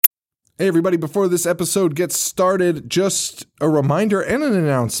Hey, everybody, before this episode gets started, just a reminder and an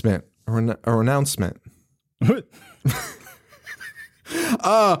announcement. Announcement.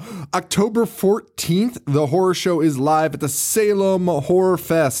 October 14th, the horror show is live at the Salem Horror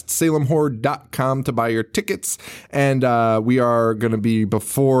Fest, salemhorror.com to buy your tickets. And we are going to be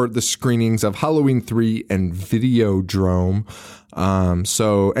before the screenings of Halloween 3 and Videodrome.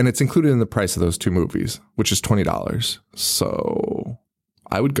 And it's included in the price of those two movies, which is $20. So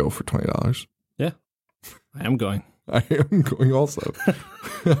I would go for $20. Yeah, I am going. I am going also.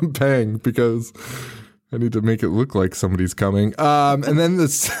 I'm paying because I need to make it look like somebody's coming. And then the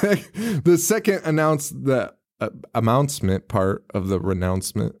second announcement part of the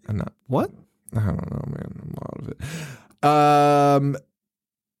renouncement. What? I don't know, man. A lot of it.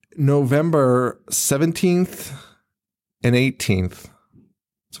 November 17th and 18th.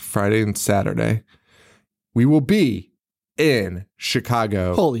 It's a Friday and Saturday. We will be in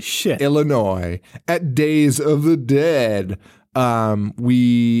Chicago. Holy shit. Illinois at Days of the Dead. I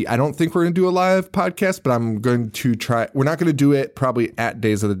don't think we're going to do a live podcast, but I'm going to try. We're not going to do it probably at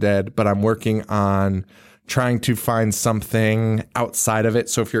Days of the Dead, but I'm working on trying to find something outside of it.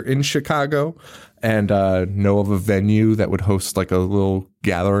 So if you're in Chicago and know of a venue that would host like a little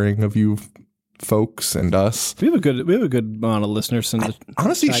gathering of you folks and us, we have a good amount of listeners.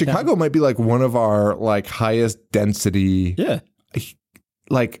 Honestly, Chicago might be like one of our like highest density. Yeah.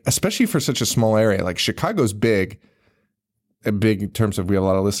 Like, especially for such a small area. Like Chicago's big in terms of we have a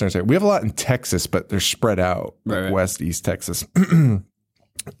lot of listeners there. We have a lot in Texas, but they're spread out. Right. West, East Texas.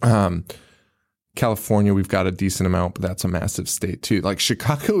 California, we've got a decent amount, but that's a massive state too. Like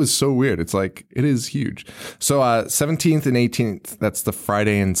Chicago is so weird. It's like, it is huge. So 17th and 18th, that's the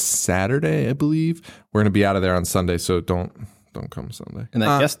Friday and Saturday, I believe. We're going to be out of there on Sunday, so don't come Sunday. And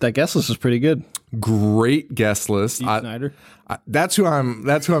that guest list is pretty good. Great guest list. Steve Snyder. That's who I'm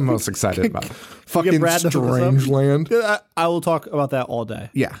most excited about. Fucking Strangeland. Yeah, I will talk about that all day.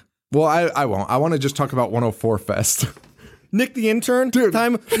 Yeah. Well, I won't. I want to just talk about 104 Fest. Nick the intern. Dude.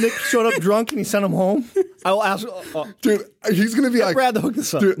 Time Nick showed up drunk and he sent him home. I will ask. Dude, he's going to be like, Brad to hook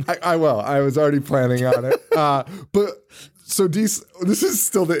this up. Dude, I will. I was already planning on it. So this is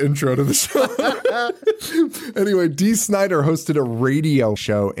still the intro to the show. Anyway, Dee Snider hosted a radio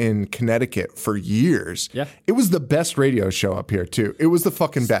show in Connecticut for years. Yeah. It was the best radio show up here, too. It was the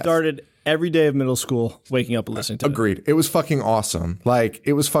fucking best. Started every day of middle school, waking up and listening to Agreed. It was fucking awesome. Like,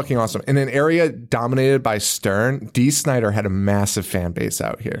 it was fucking awesome. In an area dominated by Stern, Dee Snider had a massive fan base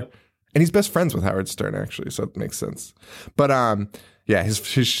out here. Yep. And he's best friends with Howard Stern, actually, so it makes sense. But, yeah,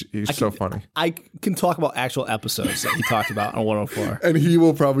 he's so funny. I can talk about actual episodes that he talked about on 104. And he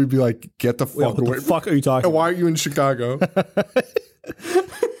will probably be like, get the fuck away. What the fuck are you talking about? Why are you in Chicago?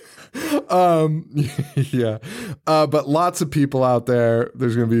 Yeah. But lots of people out there.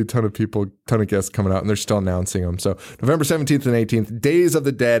 There's going to be a ton of guests coming out, and they're still announcing them. So November 17th and 18th, Days of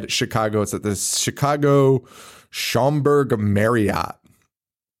the Dead, Chicago. It's at the Chicago Schaumburg Marriott.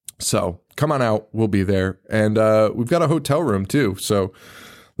 So come on out. We'll be there. And we've got a hotel room too. So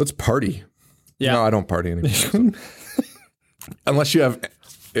let's party. Yeah. No, I don't party anymore. So. Unless you have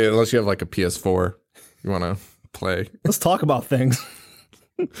like a PS4 you want to play. Let's talk about things.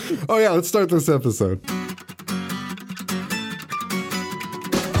 Oh yeah, let's start this episode.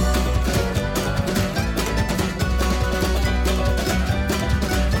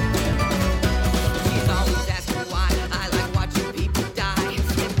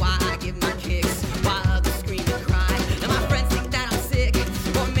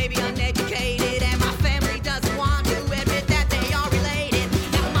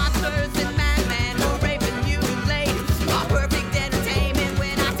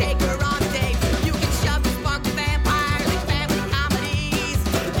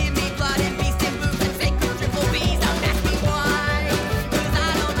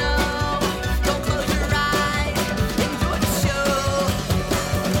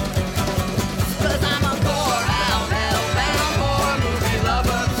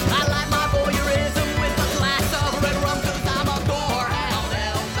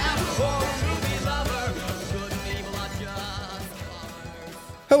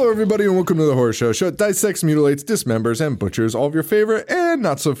 Hello, everybody, and welcome to the Horror Show. Show that dissects, mutilates, dismembers, and butchers all of your favorite and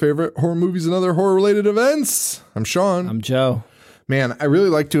not so favorite horror movies and other horror-related events. I'm Sean. I'm Joe. Man, I really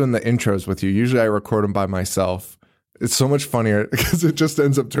like doing the intros with you. Usually I record them by myself. It's so much funnier because it just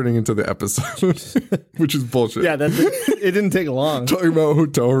ends up turning into the episode, which is bullshit. Yeah, it didn't take long. Talking about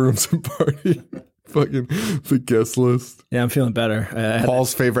hotel rooms and party. Fucking the guest list. Yeah, I'm feeling better.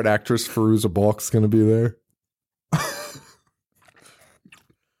 Paul's favorite actress, Fairuza Balk's going to be there.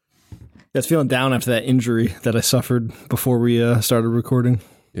 I was feeling down after that injury that I suffered before we started recording.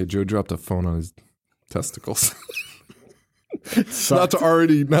 Yeah, Joe dropped a phone on his testicles. not to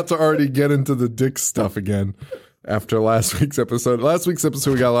already get into the dick stuff again after last week's episode. Last week's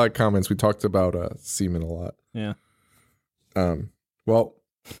episode, we got a lot of comments. We talked about semen a lot. Yeah. Well,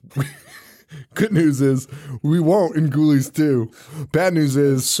 good news is we won't in Ghoulies 2. Bad news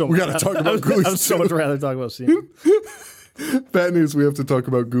is we got to talk about Ghoulies 2. I would so much rather talk about semen. Bad news, we have to talk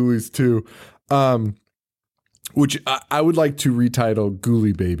about Ghoulies 2. Which I would like to retitle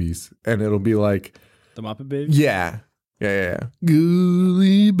Ghoulie Babies. And it'll be like... The Muppet Babies? Yeah.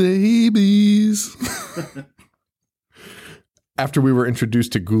 Ghoulie Babies. After we were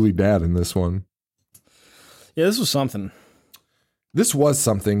introduced to Ghoulie Dad in this one. Yeah, this was something. This was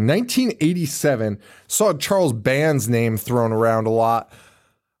something. 1987. Saw Charles Band's name thrown around a lot.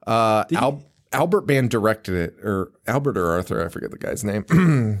 Albert Band directed it. Or Albert or Arthur, I forget the guy's name.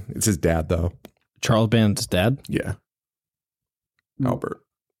 It's his dad, though. Charles Band's dad? Yeah. Albert.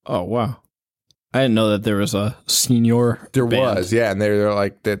 Oh, wow. I didn't know that there was a senior There band. was, yeah. And they're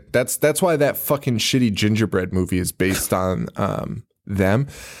like, that's why that fucking shitty gingerbread movie is based on them.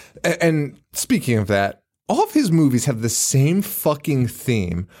 And speaking of that, all of his movies have the same fucking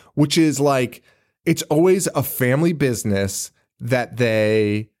theme, which is like, it's always a family business that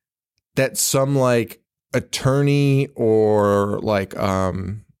some like attorney or like a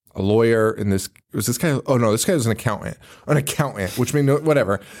lawyer in this was this guy. Oh no, this guy was an accountant, which means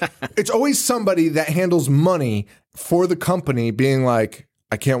whatever. It's always somebody that handles money for the company being like,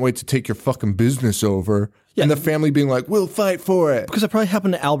 I can't wait to take your fucking business over. Yeah. And the family being like, we'll fight for it. Because it probably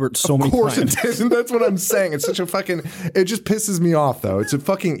happened to Albert so many times. Of course it did. And that's what I'm saying. It's such a fucking, it just pisses me off though. It's a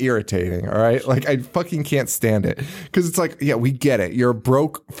fucking irritating. All right. Like I fucking can't stand it. Because it's like, yeah, we get it. You're a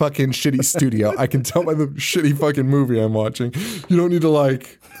broke fucking shitty studio. I can tell by the shitty fucking movie I'm watching. You don't need to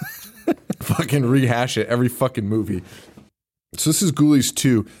like fucking rehash it every fucking movie. So this is Ghoulies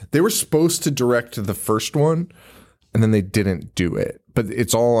 2. They were supposed to direct the first one and then they didn't do it. But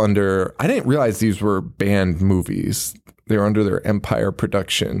it's all under, I didn't realize these were banned movies. They were under their Empire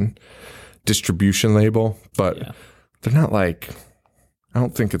Production distribution label, but they're not like, I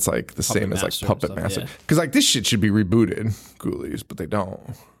don't think it's like the same as like Puppet Master. Because like this shit should be rebooted, Ghoulies, but they don't.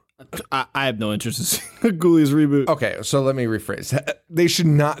 I have no interest in seeing a Ghoulies reboot. Okay, so let me rephrase. They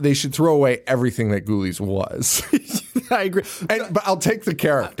should throw away everything that Ghoulies was. I agree. But I'll take the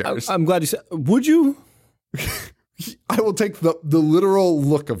characters. I'm glad you said, would you? I will take the literal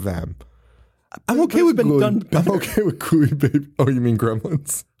look of them. I'm okay with Ghoulie. I'm okay with Ghoulie Baby. Oh, you mean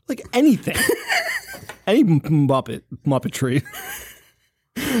Gremlins? Like anything. Any Muppetry.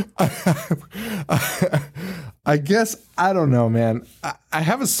 I guess, I don't know, man. I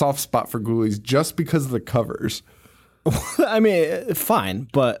have a soft spot for Ghoulies just because of the covers. I mean, fine,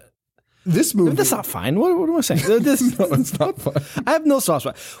 but this movie... That's not fine. What am I saying? No, it's not fine. I have no soft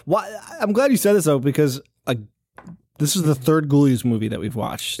spot. Why? I'm glad you said this, though, because this is the third Ghoulies movie that we've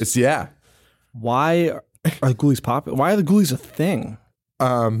watched. Why are Ghoulies popular? Why are the Ghoulies a thing?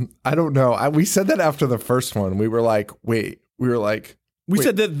 I don't know. We said that after the first one. We were like, wait. We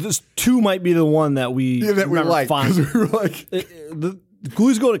said that this 2 might be the one that we like. Fine. We were like, the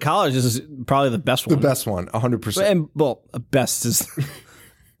Ghoulies Go to College is probably the best one. The best one, 100%. And well, best is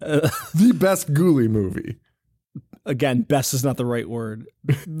the best Ghoulie movie. Again, best is not the right word.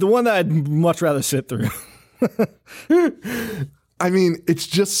 The one that I'd much rather sit through. I mean, it's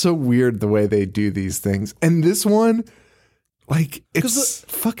just so weird the way they do these things. And this one, like, it's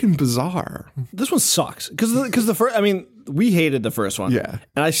fucking bizarre. This one sucks. Because the first, I mean, we hated the first one. Yeah.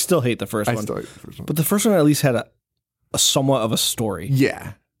 And I still hate the first one. Still hate the first one. But the first one at least had a somewhat of a story.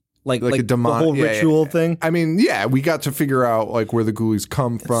 Yeah. Like a the whole ritual thing. I mean, yeah, we got to figure out like where the Ghoulies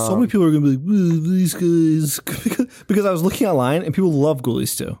come from. So many people are going to be like, these guys. Because I was looking online and people love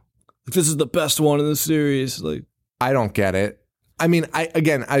Ghoulies too. Like, this is the best one in the series. Like, I don't get it. I mean,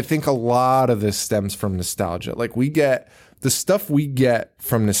 I think a lot of this stems from nostalgia. Like we get the stuff we get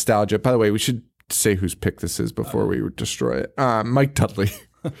from nostalgia. By the way, we should say whose pick this is before we destroy it. Mike Dudley.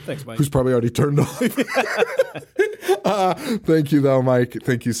 Thanks, Mike. Who's probably already turned off. Thank you, though, Mike.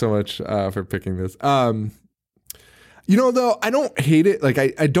 Thank you so much for picking this. You know, though, I don't hate it. Like,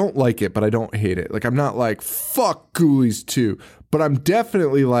 I don't like it, but I don't hate it. Like, I'm not like, fuck Ghoulies 2. But I'm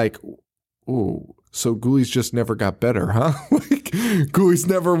definitely like, oh, so Ghoulies just never got better, huh? Like, Ghoulies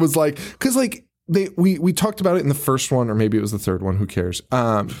never was like, because, like, we talked about it in the first one, or maybe it was the third one, who cares?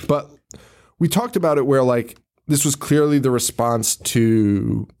 But we talked about it where, like, this was clearly the response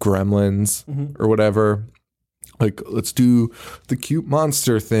to Gremlins or whatever. Like, let's do the cute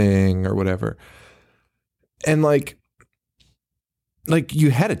monster thing or whatever. And like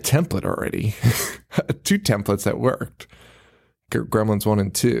you had a template already, 2 templates that worked. Gremlins 1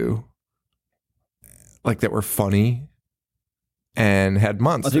 and 2, like that were funny and had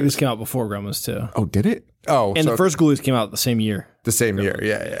monsters. I think this came out before Gremlins 2. Oh, did it? Oh, and the first Ghoulies came out the same year. The same year,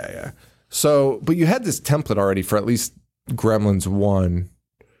 yeah. So, but you had this template already for at least Gremlins 1,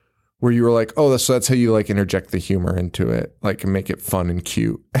 where you were like, oh, so that's how you like interject the humor into it, like and make it fun and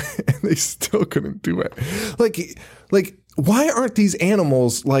cute. And they still couldn't do it. Like, why aren't these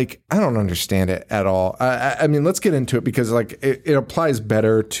animals like? I don't understand it at all. I mean, let's get into it because like it applies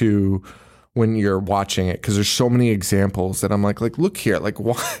better to when you're watching it because there's so many examples that I'm like look here, like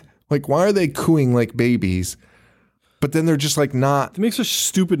why are they cooing like babies? But then they're just like not. They make such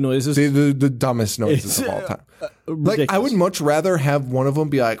stupid noises. The dumbest noises of all time. Like I would much rather have one of them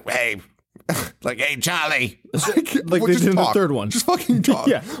be like, hey, hey Charlie, like they did in the third one. Just fucking talk.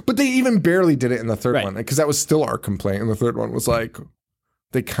 Yeah. But they even barely did it in the third one because that was still our complaint. And the third one was like,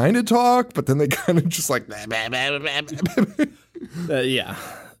 they kind of talk, but then they kind of just like. Yeah.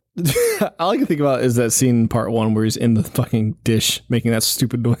 All I can think about is that scene in part 1 where he's in the fucking dish making that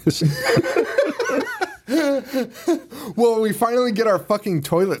stupid noise. Well, we finally get our fucking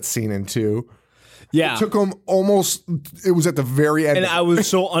toilet scene in 2. Yeah. It took them almost, it was at the very end. And I was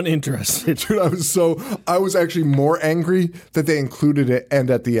so uninterested. Dude, I was actually more angry that they included it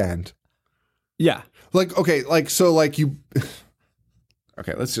and at the end. Yeah. Like, okay, like, so like you,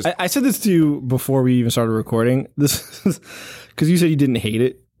 okay, let's just. I said this to you before we even started recording. This because you said you didn't hate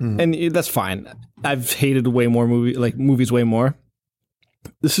it. And that's fine. I've hated movies way more.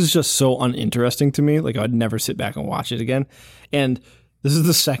 This is just so uninteresting to me. Like I'd never sit back and watch it again. And this is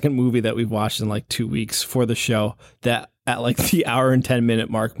the second movie that we've watched in like 2 weeks for the show that at like the hour and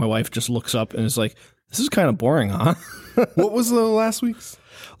 10-minute mark, my wife just looks up and is like, this is kind of boring, huh? What was the last week's?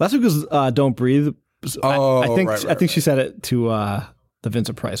 Last week was Don't Breathe. Oh, I think she said it to the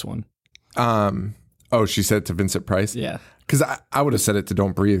Vincent Price one. Oh, she said it to Vincent Price? Yeah. Because I would have said it to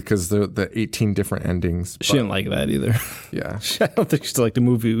Don't Breathe because the 18 different endings. She didn't like that either. Yeah. I don't think she liked the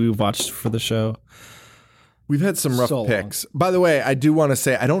movie we watched for the show. We've had some rough picks. By the way, I do want to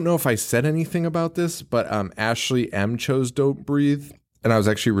say, I don't know if I said anything about this, but Ashley M chose Don't Breathe. And I was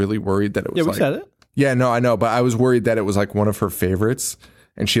actually really worried that it was we said it. Yeah, no, I know. But I was worried that it was like one of her favorites.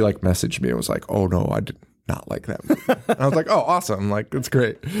 And she like messaged me and was like, oh no, I did not like that movie. And I was like, oh, awesome. Like, that's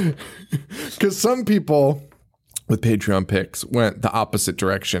great. Because some people with Patreon picks went the opposite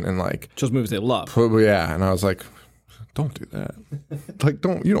direction and like chose movies they love. Yeah. And I was like, don't do that. Like,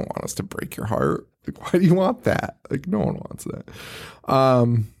 you don't want us to break your heart. Like, why do you want that? Like, no one wants that.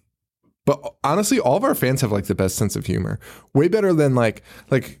 But honestly, all of our fans have like the best sense of humor. Way better than like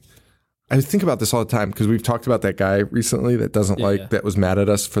I think about this all the time because we've talked about that guy recently that that was mad at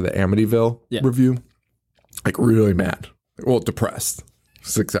us for the Amityville review. Like really mad. Well, depressed.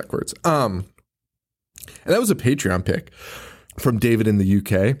 6 exact words. And that was a Patreon pick from David in the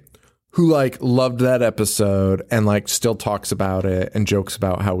UK who like loved that episode and like still talks about it and jokes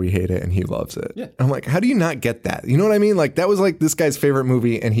about how we hate it and he loves it. Yeah. I'm like, how do you not get that? You know what I mean? Like that was like this guy's favorite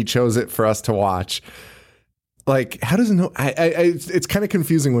movie and he chose it for us to watch. Like, how does it know? It's kind of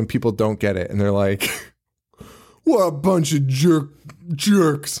confusing when people don't get it and they're like, what a bunch of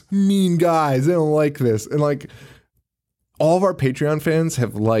jerks, mean guys. They don't like this. And like all of our Patreon fans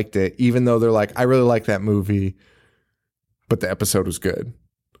have liked it, even though they're like, I really like that movie, but the episode was good.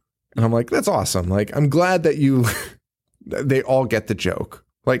 And I'm like, that's awesome. Like, I'm glad that they all get the joke.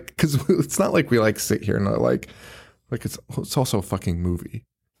 Like, because it's not like we like sit here and like it's also a fucking movie.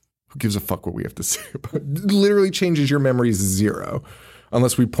 Who gives a fuck what we have to say about it? It literally changes your memories 0.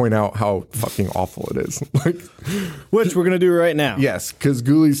 Unless we point out how fucking awful it is. Like, which we're going to do right now. Yes, because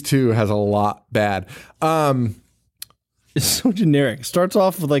Ghoulies 2 has a lot bad. It's so generic. It starts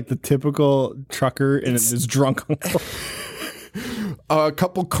off with like the typical trucker and it's drunk uncle. A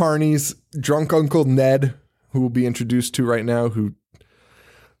couple carnies, drunk Uncle Ned, who we'll be introduced to right now, who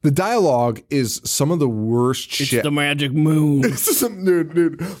the dialogue is some of the worst shit. It's the magic moon.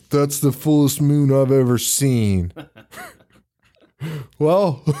 Dude, that's the fullest moon I've ever seen.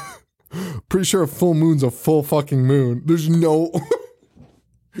 Well, pretty sure a full moon's a full fucking moon. There's no.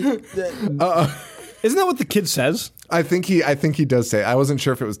 Isn't that what the kid says? I think he does say. I wasn't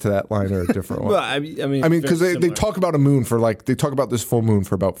sure if it was to that line or a different one. Well, I mean, because they talk about a moon for like they talk about this full moon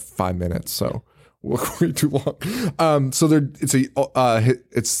for about 5 minutes. So way too long. So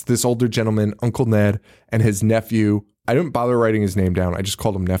it's this older gentleman, Uncle Ned, and his nephew. I didn't bother writing his name down. I just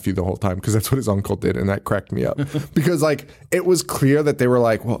called him nephew the whole time because that's what his uncle did, and that cracked me up. Because like it was clear that they were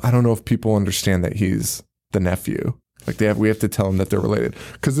like, well, I don't know if people understand that he's the nephew. Like we have to tell him that they're related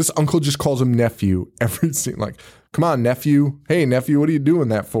because this uncle just calls him nephew every scene. Like, come on, nephew. Hey, nephew, what are you doing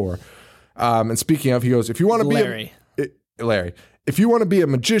that for? And speaking of, he goes, if you want to be Larry. Larry, if you want to be a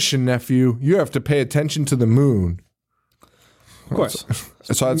magician, nephew, you have to pay attention to the moon. Of course.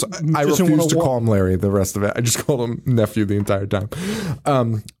 So I refuse to call him Larry the rest of it. I just called him nephew the entire time.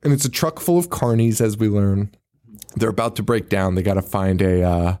 And it's a truck full of carnies, as we learn. They're about to break down. They got to find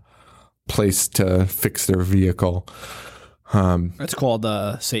a place to fix their vehicle. It's called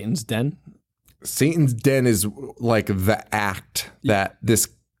Satan's Den. Satan's Den is like the act that this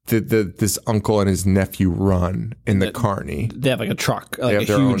uncle and his nephew run in the carny. They have like a truck, like a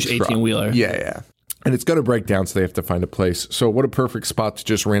huge 18-wheeler. Yeah. And it's going to break down, so they have to find a place. So what a perfect spot to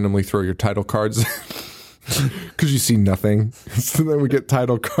just randomly throw your title cards. Because you see nothing. So then we get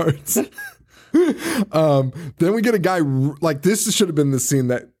title cards. Then we get a guy, like this should have been the scene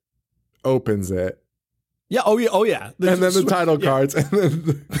that opens it. Yeah. Oh yeah. And then the title cards, and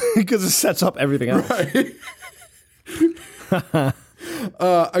then because it sets up everything else. Right.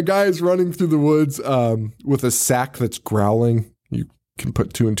 A guy is running through the woods with a sack that's growling. You can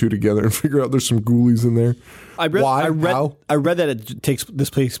put 2 and 2 together and figure out there's some ghoulies in there. I read that it takes this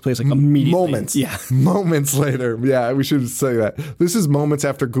place like immediately. Moments. Yeah. Moments later. Yeah, we should say that. This is moments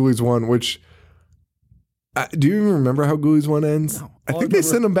after Ghoulies 1, which do you even remember how Ghoulies 1 ends? No. I think they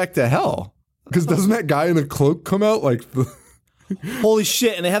send him back to hell. Because doesn't that guy in a cloak come out like holy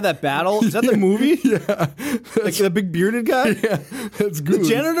shit, and they have that battle? Is that the movie? Yeah. Like the big bearded guy? Yeah. That's Ghoulies. The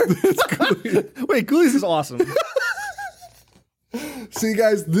janitor? That's Ghoulies. Wait, Ghoulies is awesome. See,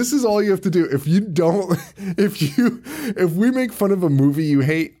 guys, this is all you have to do. If we make fun of a movie you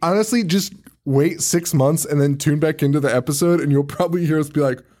hate, honestly, just wait 6 months and then tune back into the episode and you'll probably hear us be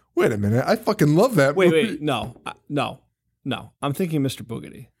like, wait a minute, I fucking love that movie. Wait, no. I'm thinking Mr.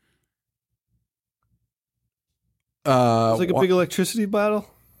 Boogedy. It's like a big electricity battle.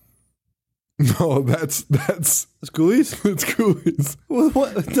 No, that's Ghoulies? It's Ghoulies.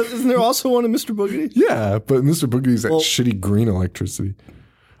 What? Isn't there also one in Mr. Boogedy? Yeah, but Mr. Boogedy's that shitty green electricity.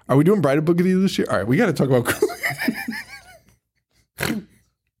 Are we doing Bride of Boogedy this year? All right, we got to talk about Ghoulies.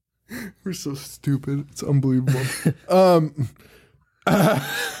 We're so stupid. It's unbelievable.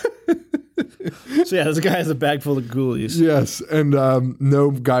 So yeah, this guy has a bag full of Ghoulies. Yes, and no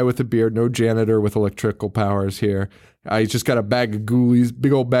guy with a beard, no janitor with electrical powers here. He's just got a bag of Ghoulies,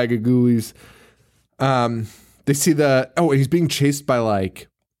 big old bag of Ghoulies. They see he's being chased by like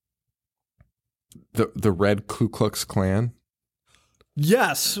the Red Ku Klux Klan.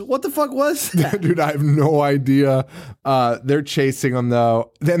 Yes. What the fuck was that? Dude, I have no idea. They're chasing him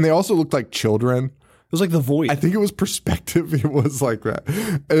though. Then they also looked like children. It was like The Void. I think it was perspective. It was like that.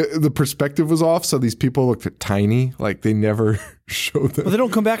 The perspective was off, so these people looked tiny. Like they never showed them. But they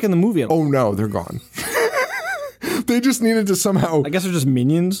don't come back in the movie at all. Oh no, they're gone. They just needed to somehow. I guess they're just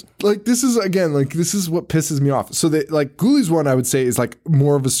minions. Like this is what pisses me off. So they like Ghoulies 1, I would say, is like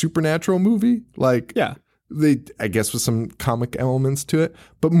more of a supernatural movie. Like I guess with some comic elements to it,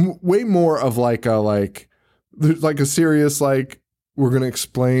 but way more of there's like a serious we're going to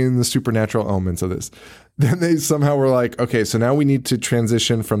explain the supernatural elements of this. Then they somehow were like, okay, so now we need to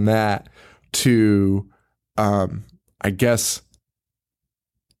transition from that to, I guess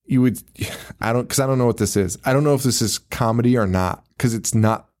because I don't know what this is. I don't know if this is comedy or not, because it's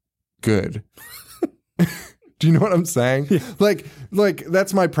not good. Do you know what I'm saying? Yeah. Like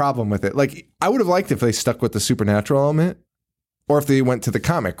that's my problem with it. Like I would have liked if they stuck with the supernatural element or if they went to the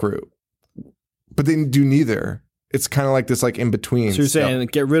comic route, but they didn't do neither. It's kind of like this in between. So you're saying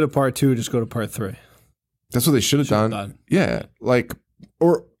get rid of part 2, just go to part 3. That's what they should have done. Yeah.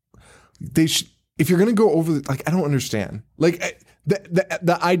 Or they should, if you're going to go over I don't understand.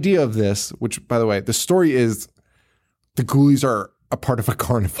 The idea of this, which by the way, the story is the Ghoulies are a part of a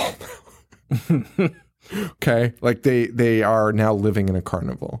carnival now. Okay. They are now living in a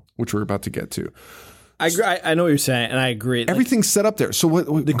carnival, which we're about to get to. I know what you're saying, and I agree. Everything's set up there. So what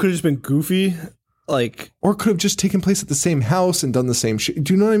they could have just been goofy. Or could have just taken place at the same house and done the same shit.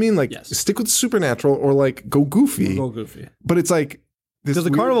 Do you know what I mean? Yes. Stick with the supernatural or go goofy. Go goofy. But it's because the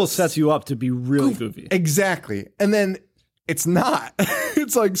carnival sets you up to be really goofy. Exactly. And then it's not.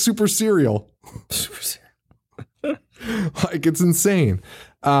 It's super serial. Super serial. It's insane.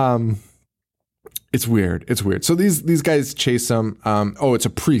 It's weird. It's weird. So these guys chase them. It's a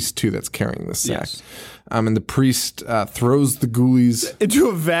priest too that's carrying this sack. Yes. And the priest throws the Ghoulies into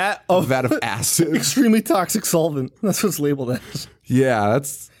a vat of acid. Extremely toxic solvent. That's what's labeled as. Yeah,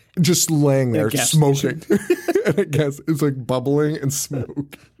 that's just laying there smoking. And I guess it's bubbling and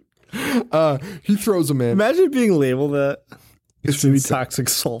smoke. He throws them in. Imagine being labeled that. Extremely toxic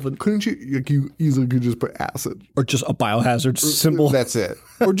solvent. Couldn't you easily could just put acid or just a biohazard symbol? That's it.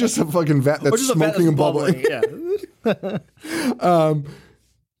 Or just a fucking vat that's smoking and bubbling. Yeah.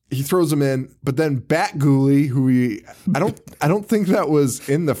 he throws him in, but then Bat Ghoulie, I don't think that was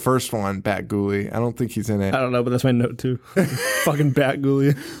in the first one, Bat Ghoulie. I don't think he's in it. I don't know, but that's my note too. Fucking Bat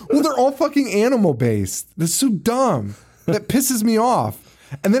Ghoulie. Well, they're all fucking animal based. That's so dumb. That pisses me off.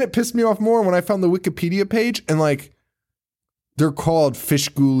 And then it pissed me off more when I found the Wikipedia page and like they're called Fish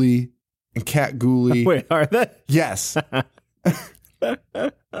Ghoulie and Cat Ghoulie. Wait, are they? Yes.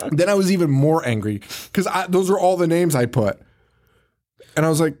 Then I was even more angry because those are all the names I put. And I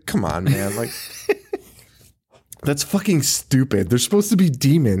was like, come on, man. Like, that's fucking stupid. They're supposed to be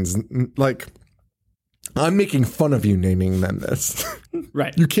demons. Like, I'm making fun of you naming them this.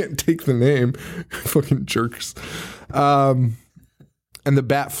 Right. You can't take the name. Fucking jerks. And the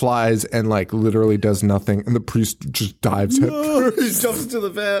bat flies and like literally does nothing. And the priest just dives He jumps into the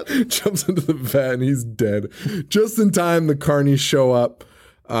vat. Jumps into the vat and he's dead. Just in time, the carnies show up.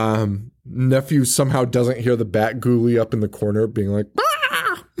 Nephew somehow doesn't hear the Bat Ghoulie up in the corner being like, ah!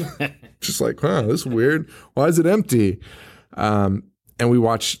 Just like, huh, this is weird. Why is it empty? And we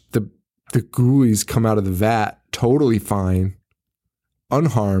watch the Ghoulies come out of the vat totally fine,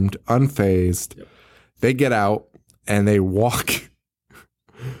 unharmed, unfazed. Yep. They get out and they walk.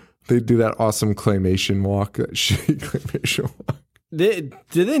 They do that awesome claymation walk, that shitty claymation walk. Did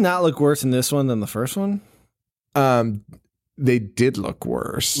they not look worse in this one than the first one? They did look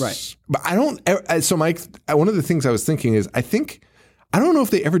worse. Right. But I don't, so Mike, one of the things I was thinking is, I don't know if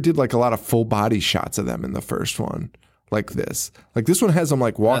they ever did like a lot of full body shots of them in the first one like this. Like this one has them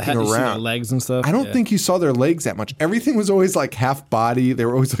like walking around. Their legs and stuff. I don't think you saw their legs that much. Everything was always like half body. They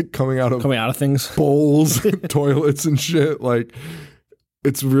were always like coming out of things. Bowls, toilets and shit. Like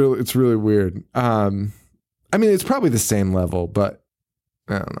it's really weird. I mean, it's probably the same level, but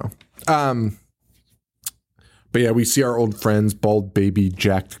I don't know. But yeah, we see our old friends, bald baby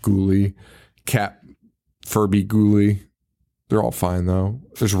jacked Ghoulie, cat Furby Ghoulie. They're all fine though.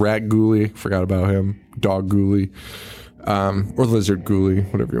 There's rat Ghoulie, forgot about him. Dog Ghoulie, or lizard Ghoulie,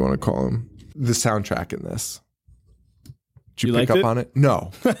 whatever you want to call him. The soundtrack in this. Did you pick up on it?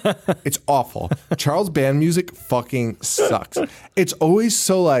 No. It's awful. Charles Band music fucking sucks. It's always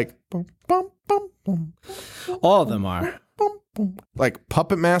so like bum, bum, bum, bum. All of them are. Like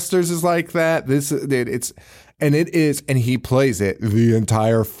Puppet Masters is like that. And he plays it the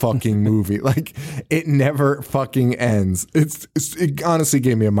entire fucking movie. Like it never fucking ends. It honestly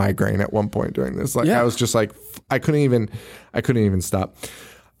gave me a migraine at one point during this. Like I was just like, I couldn't even stop.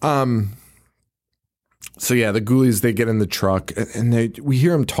 So yeah, the Ghoulies, they get in the truck and we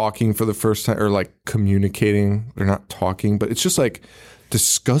hear them talking for the first time, or like communicating. They're not talking, but it's just like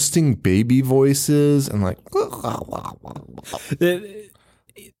disgusting baby voices and like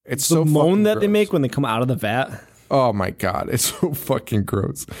it's so the moan that gross. they make when they come out of the vat. Oh my God, it's so fucking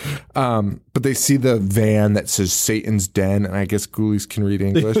gross. But they see the van that says Satan's Den, and I guess Ghoulies can read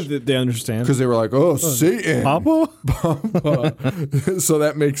English. They understand. Because they were like, oh, Satan. Papa? So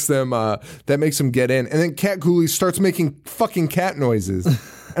that makes them get in. And then Cat Ghoulie starts making fucking cat noises.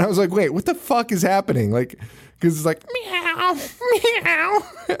 And I was like, wait, what the fuck is happening? Like, because it's like, meow, meow,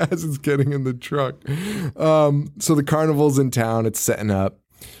 as it's getting in the truck. So the carnival's in town. It's setting up.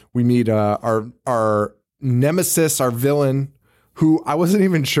 We meet our nemesis, our villain, who I wasn't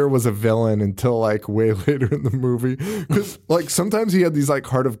even sure was a villain until like way later in the movie. Because like sometimes he had these like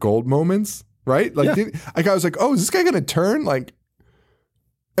heart of gold moments, right? Like, I was like, oh, is this guy gonna turn? Like,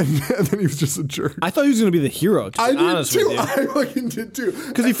 and then he was just a jerk. I thought he was gonna be the hero. I did too. I fucking did too.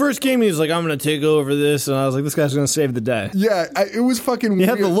 Because he first came, he was like, I'm gonna take over this, and I was like, this guy's gonna save the day. Yeah, it was fucking. He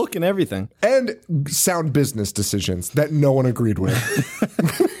had the look and everything, and sound business decisions that no one agreed with.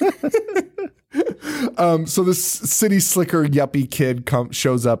 So this city slicker yuppie kid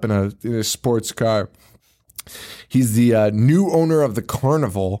shows up in a sports car. He's the new owner of the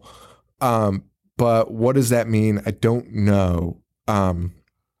carnival, but what does that mean? I don't know.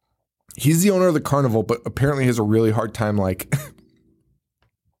 He's the owner of the carnival, but apparently has a really hard time like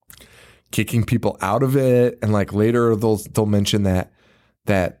kicking people out of it. And like later they'll mention that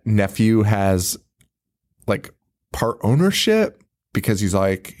nephew has like part ownership. Because he's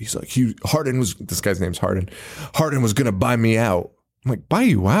like Hardin was, this guy's name's Hardin. Hardin was gonna buy me out. I'm like, buy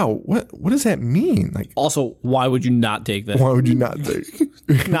you out? What does that mean? Like, also, why would you not take that? Why would you not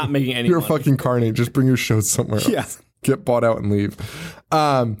take? Not making any. You're money. A fucking carny. Just bring your show somewhere else. Yeah. Get bought out and leave.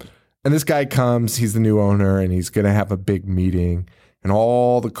 And this guy comes. He's the new owner, and he's gonna have a big meeting. And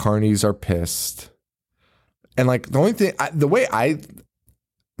all the carnies are pissed. And like the only thing, the way I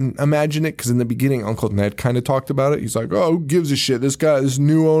imagine it, because in the beginning Uncle Ned kind of talked about it. He's like, oh, who gives a shit? This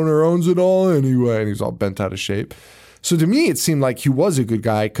new owner owns it all anyway, and he's all bent out of shape. So to me it seemed like he was a good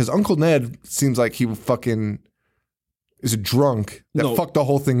guy, because Uncle Ned seems like he fucking is a drunk that fucked the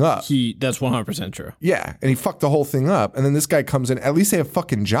whole thing up. That's 100% true. Yeah, and he fucked the whole thing up. And then this guy comes in. At least they have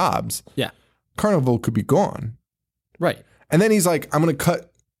fucking jobs. Yeah. Carnival could be gone. Right. And then he's like, I'm going to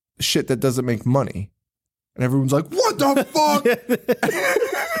cut shit that doesn't make money. And everyone's like, what the fuck?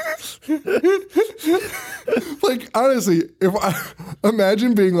 Like, honestly,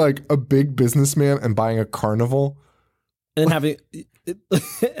 imagine being like a big businessman and buying a carnival. And having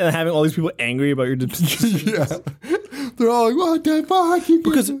all these people angry about your decisions. Yeah. They're all like, what the fuck?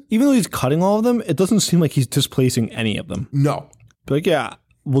 Because even though he's cutting all of them, it doesn't seem like he's displacing any of them. No. But like, yeah,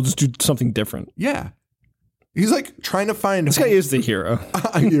 we'll just do something different. Yeah. He's like trying to find... This guy is the hero.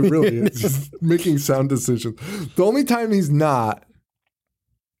 He really is. Just making sound decisions. The only time he's not...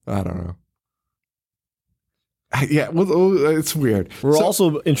 I don't know. Yeah, well, it's weird. We're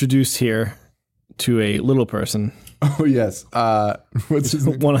also introduced here to a little person. Oh, yes. What's his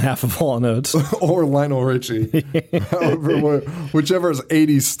name? One half of Hall & Oates. Or Lionel Richie. However, whichever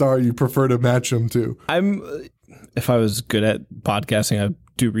 80s star you prefer to match him to. If I was good at podcasting, I'd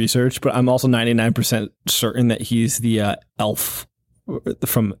do research, but I'm also 99% certain that he's the elf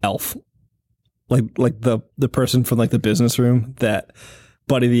from Elf. Like the person from like the business room that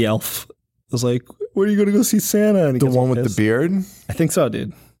Buddy the Elf was like, where are you going to go see Santa? And the one with the beard? I think so,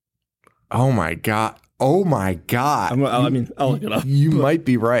 dude. Oh, my God. Oh, my God. I'll look it up. You might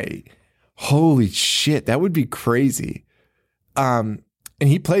be right. Holy shit. That would be crazy. And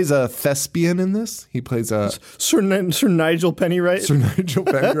he plays a thespian in this. He plays a... Sir Nigel Pennywright. Sir Nigel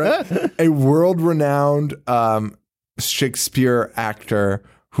Pennywright. A world-renowned Shakespeare actor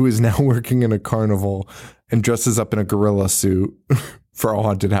who is now working in a carnival and dresses up in a gorilla suit for a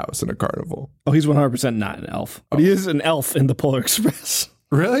haunted house in a carnival. Oh, he's 100% not an elf. But he is an elf in the Polar Express.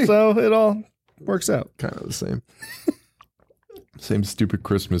 Really? So it all works out. Kind of the same. Same stupid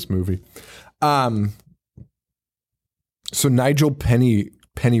Christmas movie. So Nigel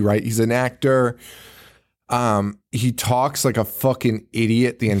Pennywright, he's an actor. He talks like a fucking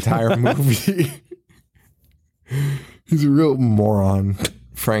idiot the entire movie. He's a real moron,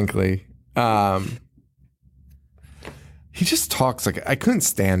 frankly. He just talks like I couldn't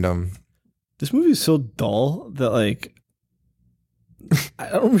stand him. This movie is so dull that like I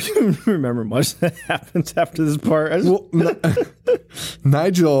don't even remember much that happens after this part.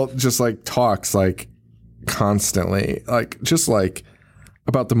 Nigel just like talks like constantly, like just like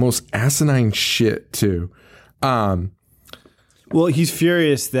about the most asinine shit too. Well, he's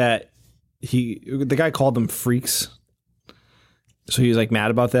furious that the guy called them freaks, so he's like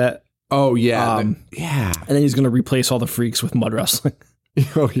mad about that. Oh yeah, yeah. And then he's gonna replace all the freaks with mud wrestling.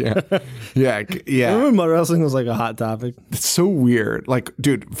 Oh yeah, yeah. Remember mud wrestling was like a hot topic. It's so weird. Like,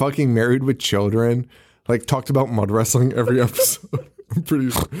 dude, fucking Married with Children, like talked about mud wrestling every episode. I'm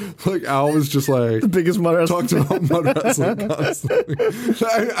pretty sure. Like Al was just like the biggest mud wrestling. Talks about mud wrestling constantly.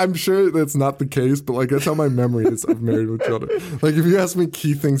 I'm sure that's not the case, but like that's how my memory is of Married with Children. Like if you ask me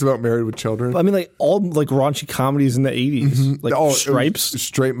key things about Married with Children, I mean, like all like raunchy comedies in the 80s, like Stripes,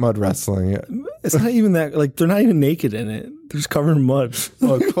 straight mud wrestling. Yeah. It's not even that. Like they're not even naked in it. They're just covered in mud.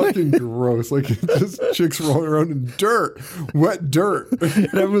 Oh, it's fucking gross. Like just chicks rolling around in dirt, wet dirt,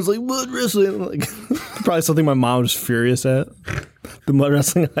 and everyone's like mud wrestling. Like probably something my mom was furious at. The mud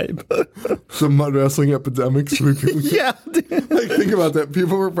wrestling hype. The mud wrestling epidemic sweeping. Yeah. Like, think about that.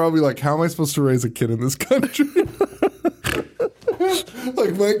 People were probably like, how am I supposed to raise a kid in this country?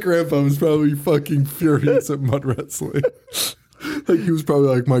 Like, my grandpa was probably fucking furious at mud wrestling. Like, he was probably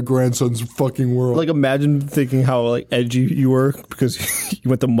like, my grandson's fucking world. Like, imagine thinking how, like, edgy you were because you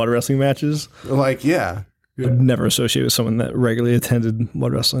went to mud wrestling matches. Like, yeah. I'd never associate with someone that regularly attended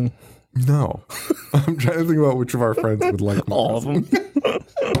mud wrestling. No. I'm trying to think about which of our friends would like all of them.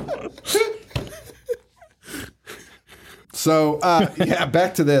 So, yeah,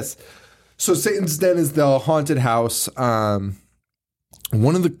 back to this. So Satan's Den is the haunted house. One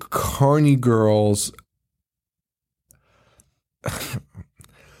of the Carney girls...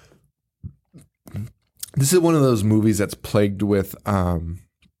 This is one of those movies that's plagued with,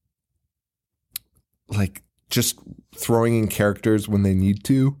 like, just throwing in characters when they need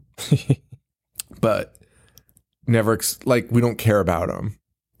to. But never like we don't care about them,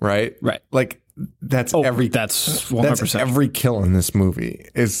 right? Like that's 100%. every kill in this movie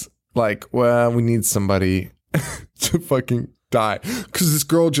is like, well, we need somebody to fucking die because this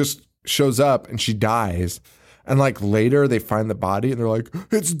girl just shows up and she dies, and like later they find the body and they're like,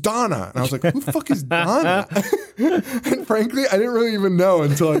 it's Donna, and I was like, who the fuck is Donna? And frankly, I didn't really even know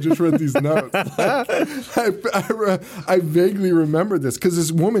until I just read these notes. Like, I vaguely remember this because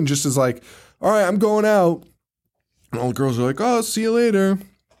this woman just is like, all right, I'm going out. And all the girls are like, oh, see you later. And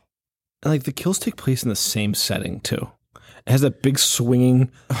like the kills take place in the same setting too. It has that big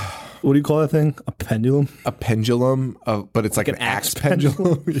swinging. What do you call that thing? A pendulum? A pendulum, but it's like an axe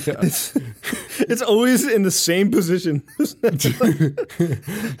pendulum. Yeah. It's always in the same position.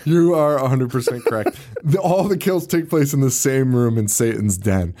 You are 100% correct. All the kills take place in the same room in Satan's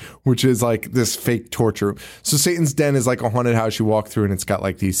den, which is like this fake torture room. So Satan's den is like a haunted house you walk through, and it's got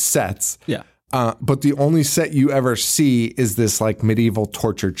like these sets. Yeah. But the only set you ever see is this like medieval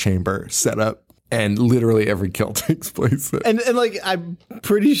torture chamber set up. And literally every kill takes place there. And like, I'm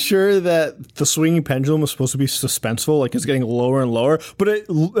pretty sure that the swinging pendulum was supposed to be suspenseful, like it's getting lower and lower, but it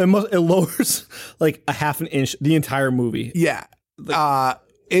lowers like a half an inch the entire movie. Yeah.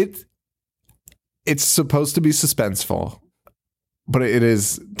 It's supposed to be suspenseful, but it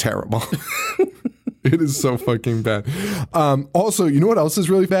is terrible. It is so fucking bad. Also, you know what else is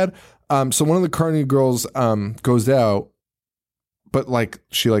really bad? So one of the Carney girls goes out, but like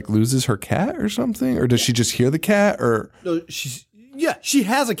she like loses her cat or something, or does she just hear the cat? Or no, she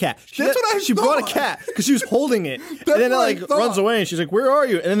has a cat. She thought. brought a cat because she was holding it, and then it like runs away, and she's like, "Where are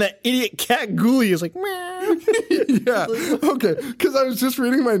you?" And then that idiot cat Ghoulie is like, "Meow." Yeah, okay. Because I was just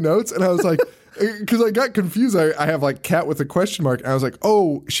reading my notes, and I was like. Because I got confused. I have like cat with a question mark. And I was like,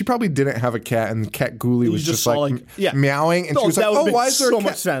 oh, she probably didn't have a cat. And cat Ghoulie was just like meowing. And she was like, oh, why is there so a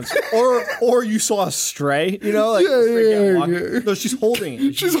cat? Much sense. Or you saw a stray, you know? Like yeah. No, she's holding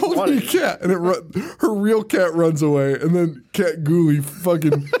it. She's holding a cat. And her real cat runs away. And then cat Ghoulie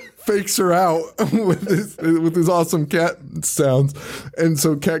fucking fakes her out with his awesome cat sounds. And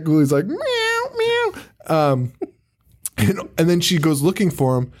so cat Ghoulie's like, meow, meow. And then she goes looking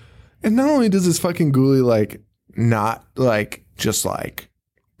for him. And not only does this fucking Ghoulie like not like just like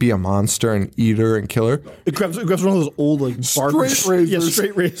be a monster and eat her and kill her. It grabs one of those old like barbers. Straight razors. Yeah,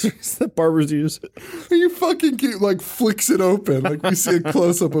 straight razors that barbers use. And you fucking like flicks it open. Like we see a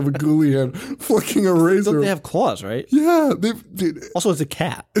close up of a Ghoulie hand flicking a razor. Don't they have claws, right? Yeah. Dude, also, it's a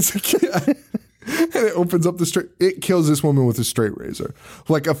cat. It's a cat. And it opens up it kills this woman with a straight razor.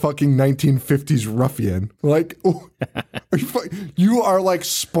 Like a fucking 1950s ruffian. Like, you are like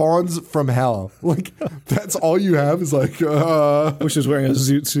spawns from hell. Like, that's all you have is like, Which is wearing a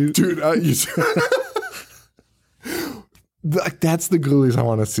zoot suit. Dude, that's the Ghoulies I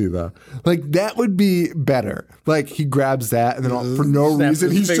want to see, though. Like, that would be better. Like, he grabs that, and then for no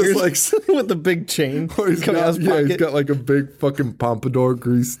reason, he's just like... with the big chain. He's got like a big fucking pompadour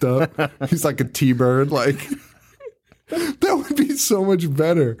greased up. He's like a T-bird. Like, that would be so much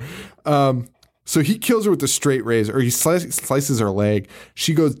better. So he kills her with the straight razor, or he slices her leg.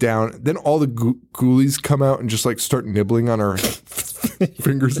 She goes down. Then all the Ghoulies come out and just like start nibbling on her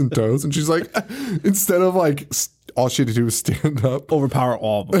fingers and toes. And she's like, instead of like... all she had to do was stand up. Overpower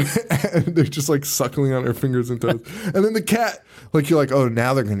all of them. And they're just like suckling on her fingers and toes. And then the cat, like you're like, oh,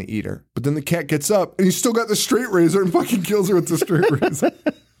 now they're going to eat her. But then the cat gets up and he's still got the straight razor and fucking kills her with the straight razor.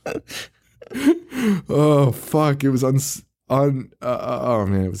 Oh, fuck. It was oh,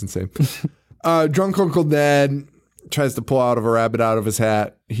 man, it was insane. Drunk Uncle Ned tries to pull out of a rabbit out of his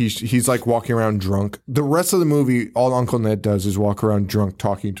hat. He's like walking around drunk. The rest of the movie, all Uncle Ned does is walk around drunk,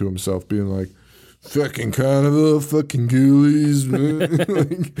 talking to himself, being like, fucking carnival, fucking Ghoulies.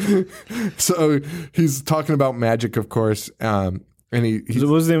 So he's talking about magic, of course. And he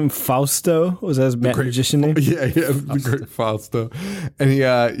was his name Fausto? Was that his magician name? Yeah, the great Fausto. And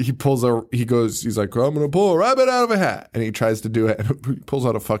he's like, well, I'm gonna pull a rabbit out of a hat. And he tries to do it, and he pulls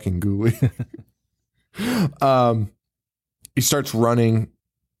out a fucking Ghoulie. He starts running.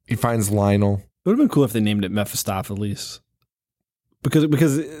 He finds Lionel. It would have been cool if they named it Mephistopheles. Because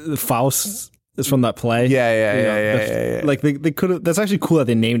the Faust is from that play. Yeah. Like they could have. That's actually cool that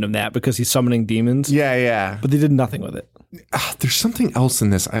they named him that because he's summoning demons. Yeah. But they did nothing with it. There's something else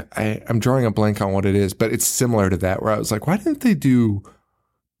in this. I'm drawing a blank on what it is, but it's similar to that. Where I was like, why didn't they do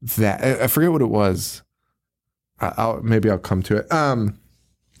that? I forget what it was. Maybe I'll come to it.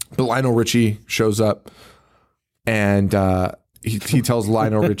 But Lionel Richie shows up, and he tells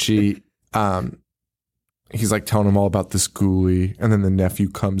Lionel Richie. He's like telling him all about this Ghoulie, and then the nephew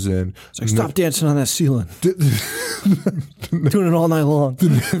comes in. It's like, stop dancing on that ceiling. Doing it all night long. The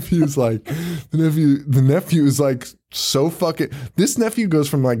nephew is like so fucking. This nephew goes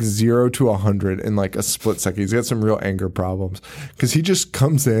from like 0 to 100 in like a split second. He's got some real anger problems because he just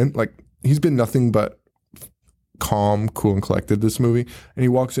comes in like he's been nothing but calm, cool, and collected this movie, and he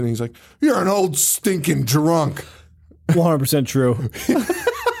walks in and he's like, "You're an old stinking drunk." 100% true.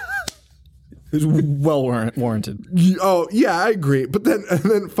 It was well warranted. Oh yeah, I agree. But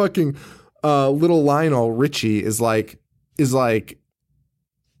then fucking little Lionel Richie is like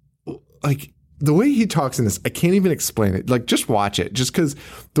the way he talks in this, I can't even explain it. Like, just watch it. Just because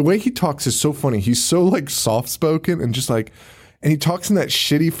the way he talks is so funny. He's so like soft spoken and just like, and he talks in that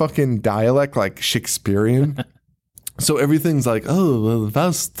shitty fucking dialect, like Shakespearean. So everything's like, oh, well,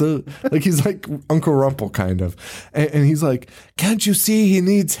 that's the, like he's like Uncle Rumple kind of. And he's like, can't you see he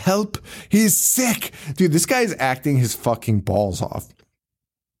needs help? He's sick. Dude, this guy's acting his fucking balls off.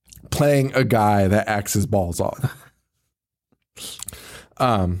 Playing a guy that acts his balls off.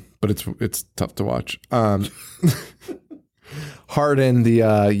 But it's tough to watch. Hardin, the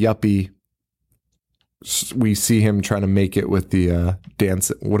yuppie, we see him trying to make it with the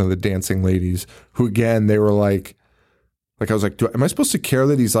one of the dancing ladies, who again, they were like I was like, am I supposed to care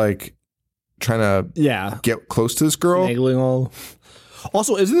that he's like trying to get close to this girl? Finagling all.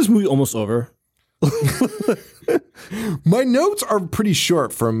 Also, isn't this movie almost over? My notes are pretty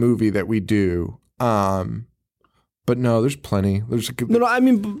short for a movie that we do. But no, there's plenty. No, I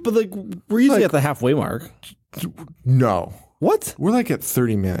mean, but like, we're usually at the halfway mark. No. What? We're like at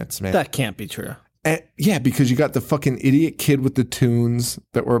 30 minutes, man. That can't be true. Yeah, because you got the fucking idiot kid with the tunes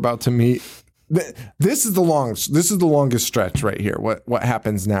that we're about to meet. This is the longest stretch right here. What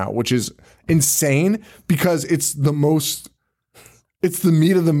happens now, which is insane because it's the meat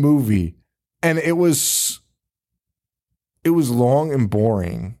of the movie, and it was long and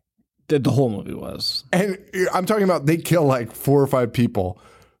boring. The whole movie was. And I'm talking about they kill like 4 or 5 people.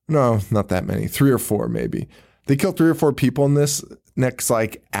 No, not that many. 3 or 4 maybe. They kill 3 or 4 people in this next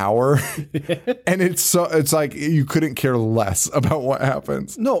like hour. And it's like you couldn't care less about what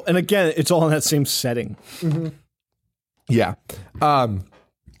happens. No, and again, it's all in that same setting. Mm-hmm. Yeah.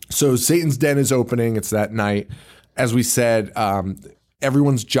 So Satan's Den is opening. It's that night. As we said,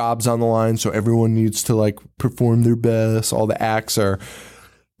 everyone's job's on the line, so everyone needs to like perform their best. All the acts are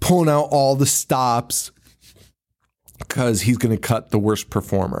pulling out all the stops because he's going to cut the worst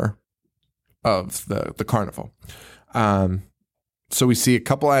performer of the carnival. So we see a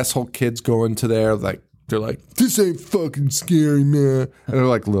couple asshole kids going to there, like they're like, this ain't fucking scary, man. And they're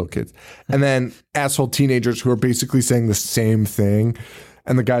like little kids. And then asshole teenagers who are basically saying the same thing.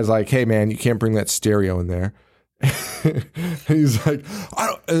 And the guy's like, hey man, you can't bring that stereo in there. And he's like,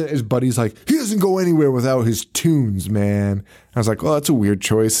 and his buddy's like, he doesn't go anywhere without his tunes, man. I was like, well, that's a weird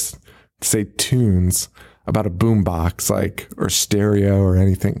choice to say tunes about a boombox, like, or stereo or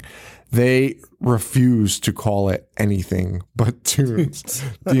anything. They refuse to call it anything but tunes.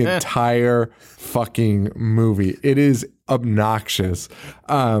 The entire fucking movie. It is obnoxious.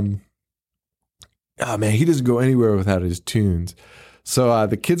 Oh man, he doesn't go anywhere without his tunes. So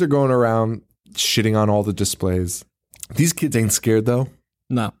the kids are going around shitting on all the displays. These kids ain't scared though.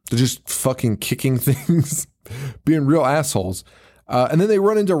 No. They're just fucking kicking things, being real assholes. And then they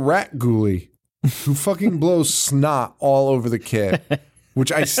run into Rat Ghoulie, who fucking blows snot all over the kid,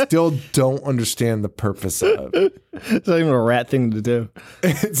 which I still don't understand the purpose of. It's not even a rat thing to do.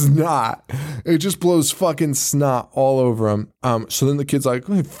 It's not. It just blows fucking snot all over him. So then the kid's like,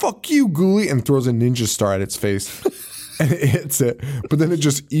 hey, fuck you, Ghoulie, and throws a ninja star at its face. And it hits it, but then it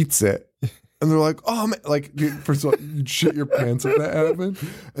just eats it. And they're like, oh, man. Like, dude, first of all, you'd shit your pants if that happened.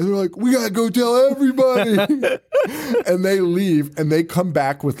 And they're like, we got to go tell everybody. And they leave, and they come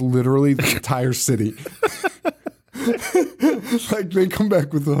back with literally the entire city. Like, they come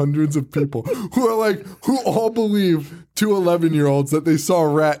back with hundreds of people who are like, who all believe to 11-year-olds that they saw a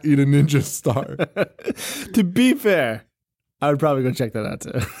rat eat a ninja star. To be fair, I would probably go check that out,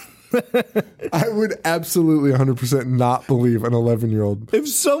 too. I would absolutely 100% not believe an 11-year-old. If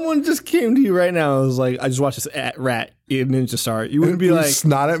someone just came to you right now and was like, I just watched this rat eat a ninja star, you wouldn't be like...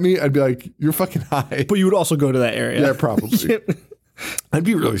 snot at me, I'd be like, you're fucking high. But you would also go to that area. Yeah, probably. I'd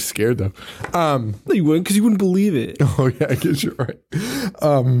be really scared, though. No, you wouldn't, because you wouldn't believe it. Oh, yeah, I guess you're right.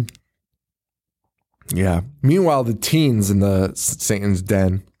 Yeah. Meanwhile, the teens in the Satan's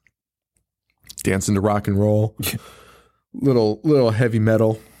Den dancing to rock and roll. little heavy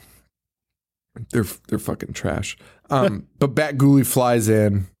metal. They're fucking trash. But Bat Ghoulie flies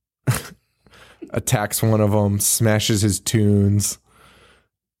in, attacks one of them, smashes his tunes,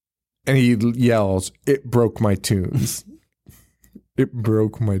 and he yells, "It broke my tunes." It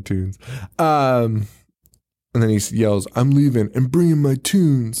broke my tunes. And then he yells, "I'm leaving and bringing my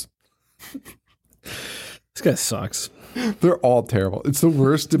tunes." This guy sucks. They're all terrible. It's the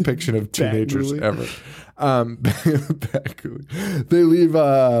worst depiction of teenagers ever. Bat Ghoulie. They leave.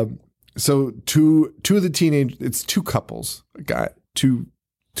 So two of the teenage, it's 2 couples. Two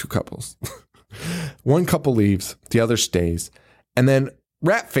couples. One couple leaves, the other stays, and then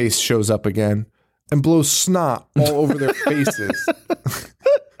Ratface shows up again and blows snot all over their faces.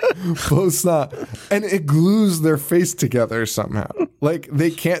 Blows snot. And it glues their face together somehow. Like,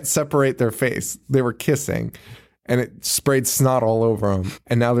 they can't separate their face. They were kissing, and it sprayed snot all over them,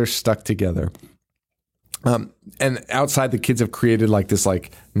 and now they're stuck together. And outside, the kids have created like this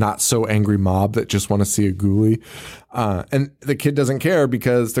like not so angry mob that just want to see a ghoulie. And the kid doesn't care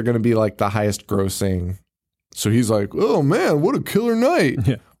because they're going to be like the highest grossing. So he's like, oh man, what a killer night.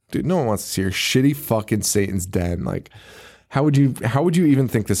 Yeah. Dude, no one wants to see your shitty fucking Satan's den. Like, how would you even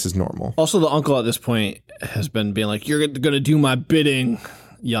think this is normal? Also, the uncle at this point has been being like, you're going to do my bidding,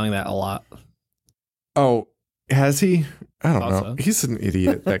 yelling that a lot. Oh, has he? I don't know. So. He's an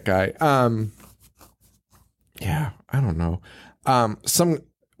idiot, that guy. Yeah, I don't know.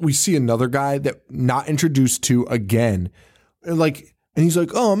 We see another guy that not introduced to again. And he's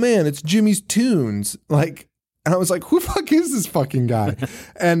like, oh man, it's Jimmy's Tunes. Like, and I was like, who the fuck is this fucking guy?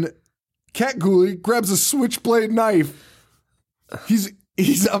 And Cat Ghoulie grabs a switchblade knife. He's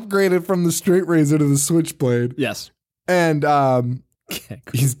upgraded from the straight razor to the switchblade. Yes. And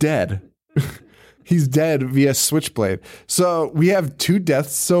he's dead. He's dead via switchblade. So we have 2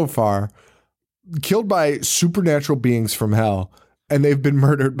 deaths so far, killed by supernatural beings from hell, and they've been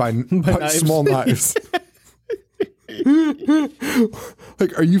murdered by small knives.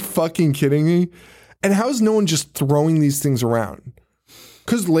 Like, are you fucking kidding me? And how is no one just throwing these things around?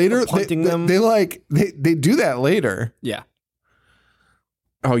 Because later they do that later. Yeah.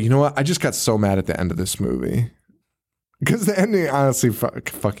 Oh, you know what? I just got so mad at the end of this movie. Because the ending honestly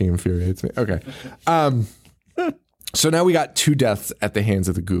fucking infuriates me. Okay. So now we got 2 deaths at the hands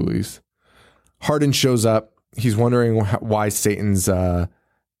of the Ghoulies. Hardin shows up. He's wondering why Satan's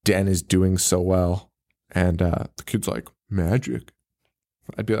den is doing so well. And the kid's like, magic.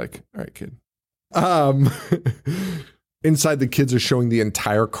 I'd be like, all right, kid. Inside, the kids are showing the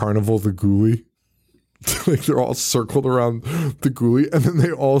entire carnival of the Ghoulie. Like, they're all circled around the Ghoulie, and then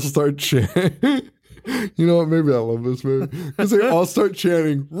they all start chanting. You know what? Maybe I love this movie. Because they all start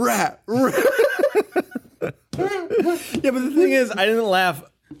chanting, rat, rat. Yeah, but the thing is, I didn't laugh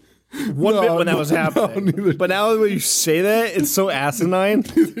one bit when that was happening. But now when you say that, it's so asinine.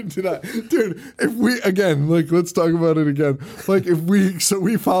 Did I? Dude, if we, again, like, let's talk about it again. Like,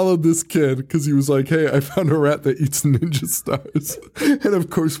 we followed this kid because he was like, hey, I found a rat that eats ninja stars. And of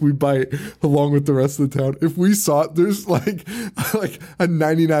course we bite along with the rest of the town. If we saw it, there's like a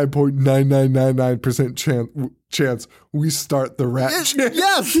 99.9999% chance we start the rat chant.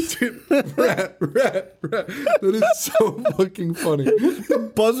 Yes! Dude, rat. That is so fucking funny.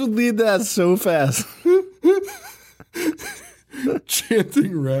 Buzz would lead that so fast.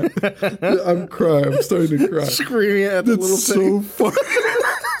 Chanting rat. I'm crying. I'm starting to cry. Screaming at the little so thing. funny.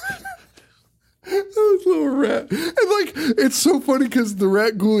 That little rat. And like, it's so funny because the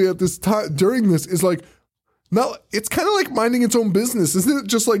rat ghoulie at this time during this is like, it's kind of like minding its own business. Isn't it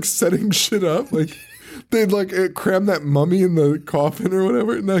just like setting shit up? Like, they'd like cram that mummy in the coffin or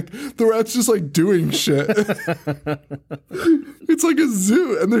whatever, and like the rat's just like doing shit. It's like a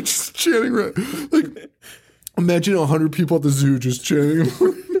zoo, and they're just chanting rat. Like, imagine 100 people at the zoo just chanting.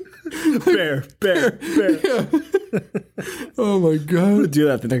 Bear. Yeah. Oh my god! I'm gonna do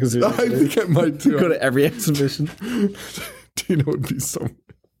that the next zoo. I think I might too. Go to every exhibition. Tina would be so.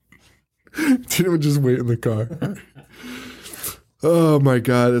 Tina would just wait in the car. Oh my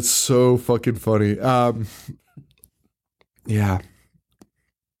god, it's so fucking funny. Yeah.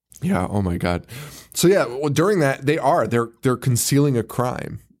 Oh my god. So yeah, well, during that they're concealing a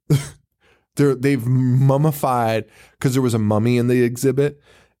crime. They've mummified because there was a mummy in the exhibit,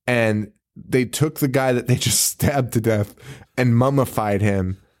 and they took the guy that they just stabbed to death and mummified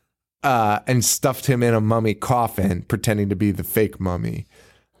him, and stuffed him in a mummy coffin, pretending to be the fake mummy.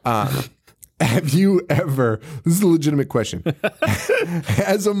 Have you ever, this is a legitimate question,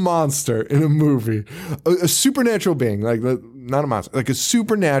 as a monster in a movie, a supernatural being, like not a monster, like a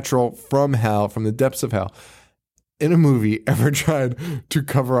supernatural from hell, from the depths of hell, in a movie ever tried to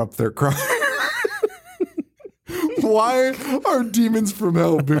cover up their crime? Why are demons from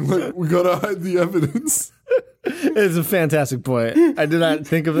hell being like, we gotta hide the evidence? It's a fantastic point. I did not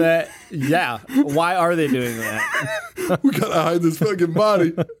think of that. Yeah. Why are they doing that? We gotta hide this fucking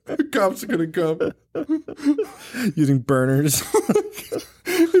body. The cops are gonna come. Using burners.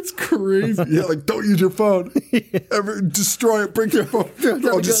 It's crazy. Yeah, like, don't use your phone. Ever destroy it, break your phone.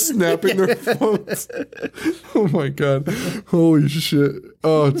 They're all just snapping their phones. Oh my god. Holy shit.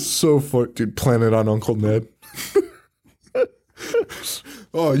 Oh, it's so fun. Dude, plan it on Uncle Ned.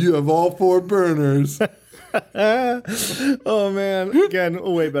 Oh, you have all 4 burners. Oh man, again, a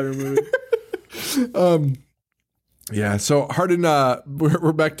way better movie. Yeah, so Hardin,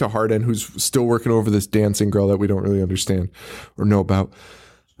 we're back to Hardin, who's still working over this dancing girl that we don't really understand or know about.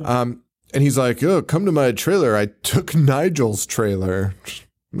 And he's like, oh, come to my trailer. I took Nigel's trailer.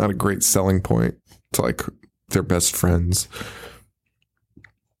 Not a great selling point to like their best friends.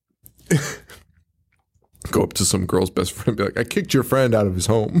 Go up to some girl's best friend and be like, I kicked your friend out of his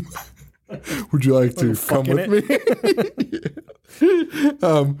home. Would you like to come with me?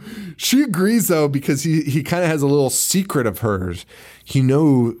 She agrees though, because he kind of has a little secret of hers. He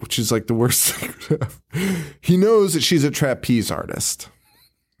knows, which is like the worst secret. He knows that she's a trapeze artist.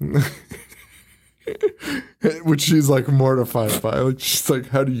 Which she's like mortified by. Like she's like,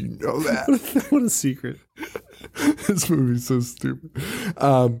 how do you know that? What a secret. This movie's so stupid.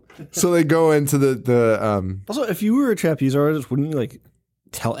 So they go into the Also, if you were a trapeze artist, wouldn't you like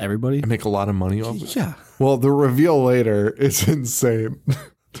tell everybody? I make a lot of money off it. Yeah. Well, the reveal later is insane.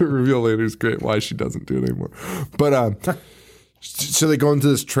 The reveal later is great. Why she doesn't do it anymore. But so they go into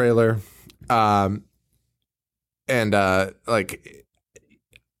this trailer, and like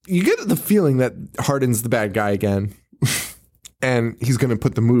you get the feeling that Hardin's the bad guy again, and he's going to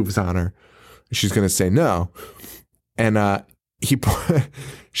put the moves on her. She's going to say no, and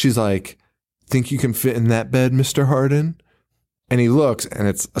she's like, "Think you can fit in that bed, Mr. Hardin?" And he looks, and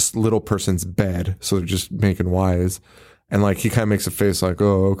it's a little person's bed, so they're just making wise. And like he kind of makes a face like,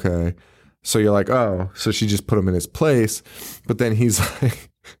 "Oh, okay." So you're like, "Oh," so she just put him in his place. But then he's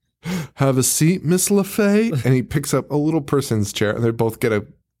like, "Have a seat, Miss LaFay," and he picks up a little person's chair, and they both get a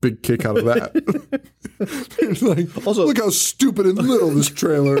big kick out of that. It's like, also, look how stupid and little this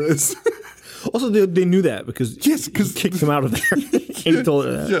trailer is. Also, they knew that because he kicked him out of there. He told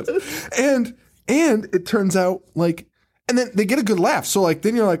her that. Yes. And it turns out like, and then they get a good laugh. So like,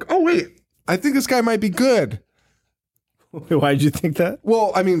 then you're like, oh wait, I think this guy might be good. Why did you think that?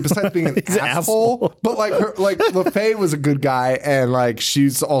 Well, I mean, besides being an asshole, but like LaFay was a good guy, and like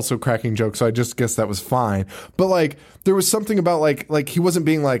she's also cracking jokes, so I just guess that was fine. But like there was something about like he wasn't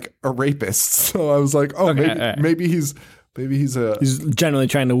being like a rapist, so I was like, oh, okay, maybe he's generally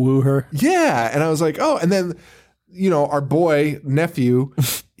trying to woo her. Yeah, and I was like, oh, and then our boy nephew,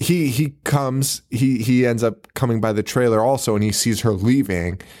 he comes, he ends up coming by the trailer also, and he sees her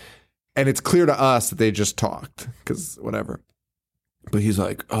leaving. And it's clear to us that they just talked, because whatever. But he's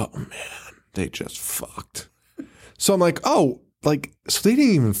like, oh, man, they just fucked. So I'm like, oh, like, so they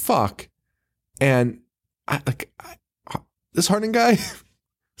didn't even fuck. And this Harding guy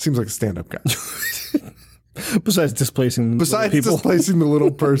seems like a stand-up guy. Besides displacing the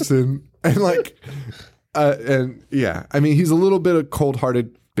little person. And like, and yeah, I mean, he's a little bit of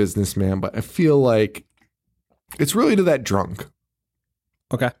cold-hearted businessman, but I feel like it's really to that drunk.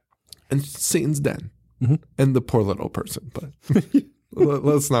 Okay. And Satan's den. Mm-hmm. And the poor little person. But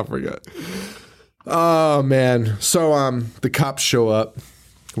let's not forget. Oh, man. So the cops show up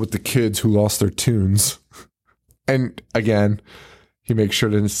with the kids who lost their tunes. And again, he makes sure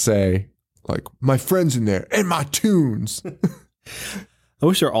to say, like, my friend's in there and my tunes. I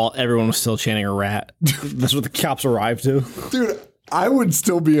wish everyone was still chanting a rat. That's what the cops arrived to. Dude, I would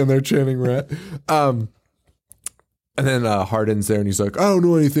still be in there chanting rat. And then Hardin's there, and he's like, I don't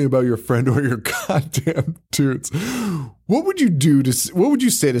know anything about your friend or your goddamn tunes. What would you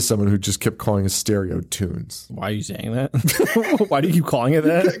say to someone who just kept calling a stereo tunes? Why are you saying that? Why do you keep calling it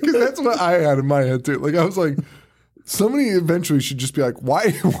that? Because that's what I had in my head, too. Like, I was like, somebody eventually should just be like,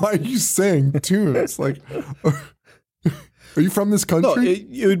 why are you saying tunes? Like, are you from this country?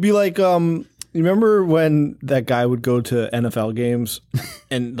 No, it would be like, you remember when that guy would go to NFL games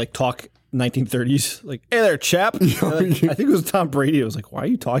and like talk 1930s, like, hey there, chap. I think it was Tom Brady. I was like, why are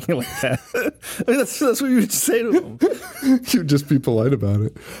you talking like that? I mean, that's what you would say to him. You'd just be polite about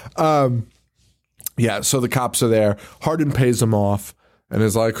it. Yeah, so the cops are there. Hardin pays them off and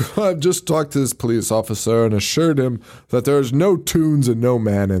is like, I've just talked to this police officer and assured him that there's no tunes and no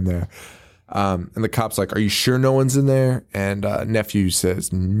man in there. And the cop's like, are you sure no one's in there? And nephew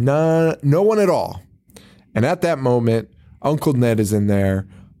says, no one at all. And at that moment, Uncle Ned is in there,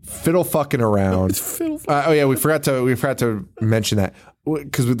 fiddle fucking around. Oh yeah, we forgot to mention that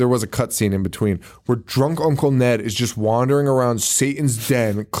because there was a cutscene in between where drunk Uncle Ned is just wandering around Satan's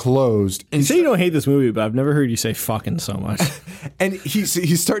den, closed. And you say you don't hate this movie, but I've never heard you say "fucking" so much. And he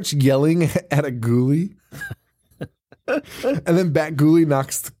starts yelling at a ghoulie, and then Bat Ghoulie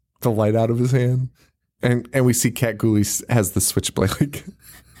knocks the light out of his hand, and we see Cat Ghoulie has the switchblade.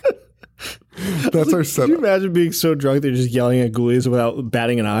 That's our setup. Can you imagine being so drunk they're just yelling at ghoulies without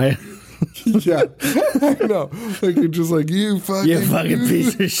batting an eye? Yeah, I know. Like you're just like, you fucking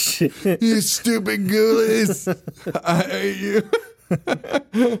piece of shit. You stupid ghoulies. I hate you.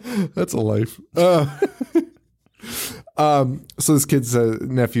 That's a life. So this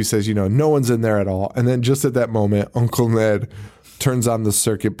nephew says, no one's in there at all. And then just at that moment, Uncle Ned turns on the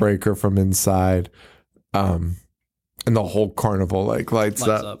circuit breaker from inside. And the whole carnival like lights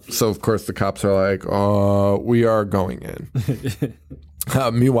up. So of course the cops are like, "Oh, we are going in."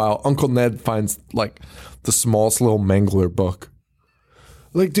 Meanwhile, Uncle Ned finds like the smallest little Mangler book.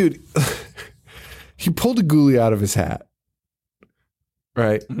 Like, dude, he pulled a ghoulie out of his hat,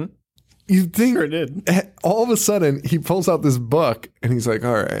 right? Mm-hmm. You think sure did. All of a sudden he pulls out this book and he's like,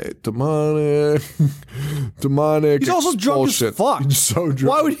 "All right, demonic." He's also drunk as fuck. He's so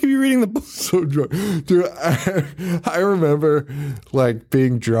drunk. Why would he be reading the book? So drunk, dude. I remember like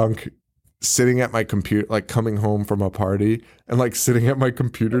being drunk, sitting at my computer, like coming home from a party and like sitting at my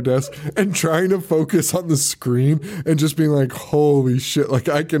computer desk and trying to focus on the screen and just being like, "Holy shit, like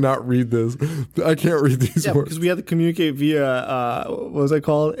I cannot read this. I can't read these words." Because we had to communicate via, what was that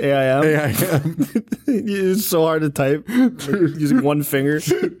called? AIM? AIM. It's so hard to type using one finger.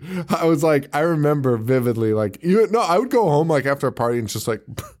 I was like, I remember vividly, like, I would go home like after a party and just like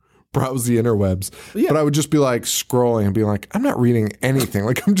browse the interwebs. Yeah. But I would just be like scrolling and be like, I'm not reading anything.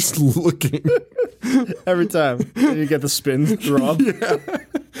 Like I'm just looking. Every time. You get the spins, Rob.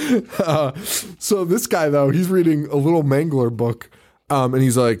 Yeah. So this guy, though, he's reading a little Mangler book. And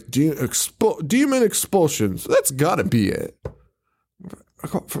he's like, demon expulsions. That's got to be it.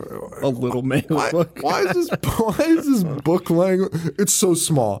 A little Mangler book. Why is this book language? It's so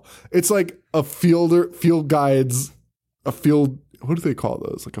small. It's like a field guides, what do they call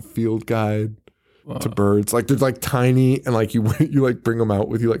those? Like a field guide to birds. Like they're like tiny and like you like bring them out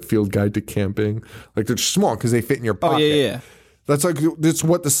with you, like field guide to camping. Like they're small because they fit in your pocket. Oh, yeah. That's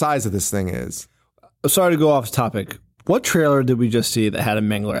what the size of this thing is. Sorry to go off topic. What trailer did we just see that had a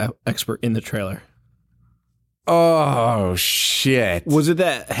Mangler expert in the trailer? Oh, shit. Was it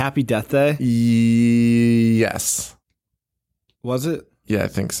that Happy Death Day? Yes. Was it? Yeah, I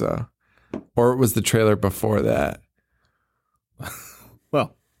think so. Or it was the trailer before that.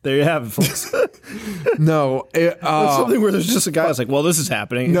 Well, there you have it, folks. No. It's something where there's just a guy that's like, well, this is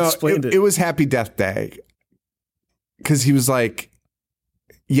happening. No, Explained it was Happy Death Day. Because he was like,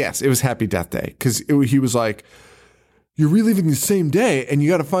 yes, it was Happy Death Day. Because he was like, you're reliving the same day and you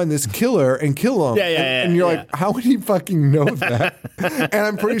got to find this killer and kill him. And you're like, how would he fucking know that? And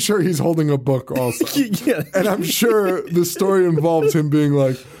I'm pretty sure he's holding a book also. And I'm sure the story involves him being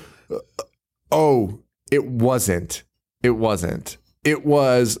like, oh, it wasn't. It wasn't. It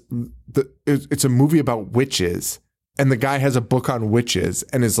was, it's a movie about witches. And the guy has a book on witches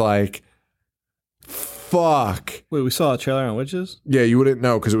and is like, fuck. Wait, we saw a trailer on witches? Yeah, you wouldn't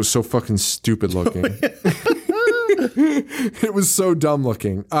know because it was so fucking stupid looking. It was so dumb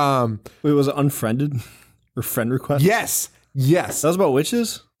looking. Wait, was it Unfriended or Friend Request? Yes. That was about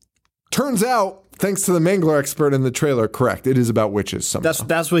witches? Turns out, thanks to the Mangler expert in the trailer, correct. It is about witches somehow.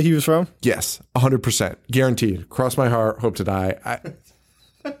 That's what he was from? Yes, 100%. Guaranteed. Cross my heart, hope to die.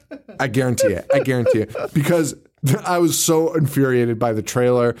 I guarantee it. I guarantee it. Because I was so infuriated by the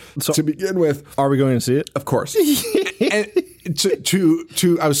trailer to begin with. Are we going to see it? Of course. And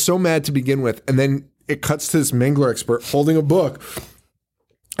I was so mad to begin with. And then it cuts to this Mangler expert holding a book.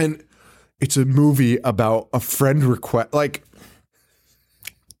 And it's a movie about a friend request, like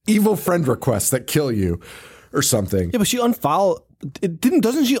evil friend requests that kill you or something. Yeah, but she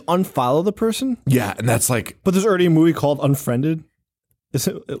doesn't she unfollow the person? Yeah, and that's like. But there's already a movie called Unfriended.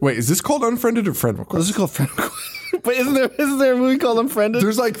 Wait, is this called Unfriended or Friend Request? This is called Friend Request. But isn't there a movie called Unfriended?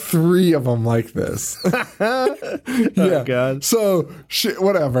 There's like 3 of them like this. Yeah. Oh, God. So, shit,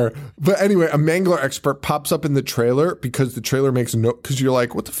 whatever. But anyway, a Mangler expert pops up in the trailer because the trailer makes because you're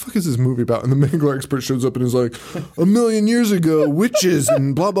like, what the fuck is this movie about? And the Mangler expert shows up and is like, 1,000,000 years ago, witches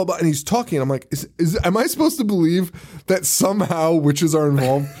and blah, blah, blah. And he's talking. And I'm like, am I supposed to believe that somehow witches are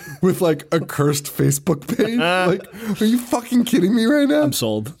involved with like a cursed Facebook page? Like, are you fucking kidding me right now? I'm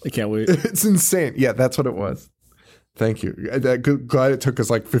sold. I can't wait. It's insane. Yeah, that's what it was. Thank you. Glad it took us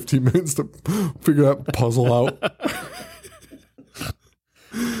like 15 minutes to figure that puzzle out.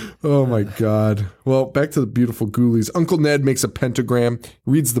 Oh my God. Well, back to the beautiful Ghoulies. Uncle Ned makes a pentagram,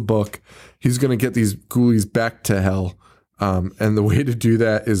 reads the book. He's going to get these Ghoulies back to hell. And the way to do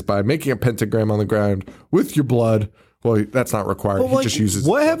that is by making a pentagram on the ground with your blood. Well, that's not required. He just uses.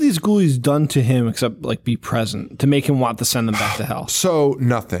 What have these Ghoulies done to him except like be present to make him want to send them back to hell? So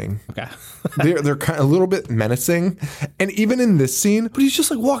nothing. Okay. they're kind of a little bit menacing, and even in this scene, but he's just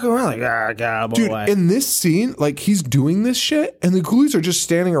like walking around like dude. In this scene, like he's doing this shit, and the Ghoulies are just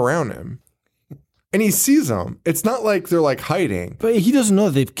standing around him, and he sees them. It's not like they're like hiding. But he doesn't know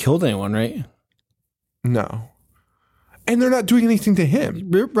that they've killed anyone, right? No. And they're not doing anything to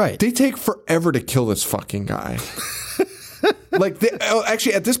him. Right. They take forever to kill this fucking guy. Like,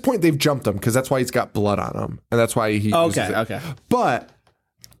 actually, at this point, they've jumped him because that's why he's got blood on him. And that's why he uses it. Okay. But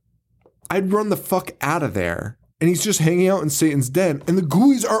I'd run the fuck out of there. And he's just hanging out in Satan's den. And the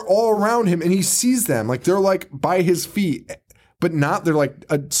ghoulies are all around him. And he sees them. Like, they're like by his feet. But not, they're like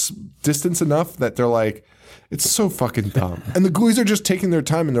a distance enough that they're like, it's so fucking dumb. And the ghoulies are just taking their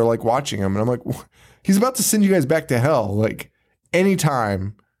time and they're like watching him. And I'm like, he's about to send you guys back to hell. Like,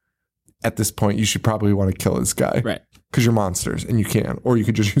 anytime at this point, you should probably want to kill this guy. Right. Because you're monsters and you can. Or you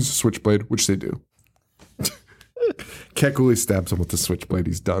could just use a switchblade, which they do. Cat Ghoulie stabs him with the switchblade.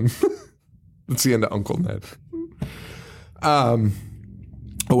 He's done. That's the end of Uncle Ned. Oh,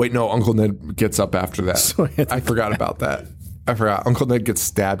 wait, no. Uncle Ned gets up after that. I forgot about that. I forgot. Uncle Ned gets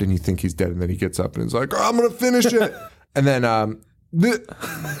stabbed and you think he's dead. And then he gets up and he's like, I'm going to finish it. And then the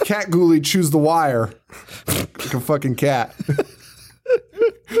Cat Ghoulie chews the wire like a fucking cat.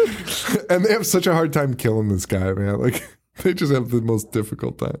 And they have such a hard time killing this guy, man. Like, they just have the most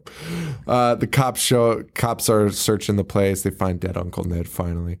difficult time. The cops are searching the place. They find dead Uncle Ned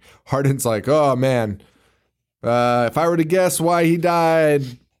finally. Hardin's like, oh man, if I were to guess why he died,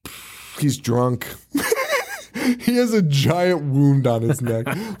 he's drunk. He has a giant wound on his neck,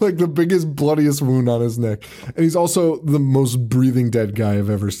 like the biggest, bloodiest wound on his neck. And he's also the most breathing dead guy I've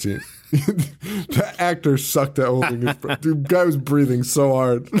ever seen. The actor sucked at holding his breath. Dude, guy was breathing so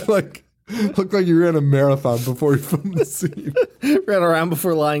hard. Like, looked like he ran a marathon before he filmed the scene. Ran around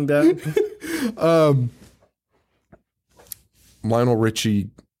before lying down. Lionel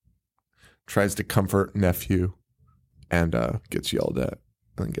Richie tries to comfort nephew and gets yelled at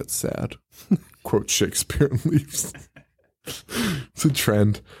and then gets sad. Quote Shakespeare and leaves. It's a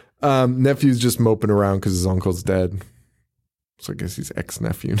trend. Nephew's just moping around because his uncle's dead. So I guess he's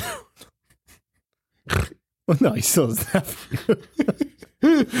ex-nephew now. Well, no, he still is nephew.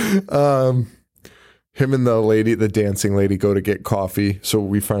 Him and the dancing lady go to get coffee. So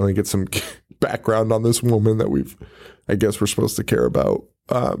we finally get some background on this woman that I guess we're supposed to care about.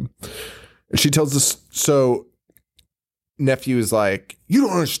 And she tells us, so nephew is like, you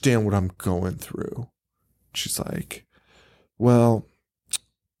don't understand what I'm going through. She's like, well,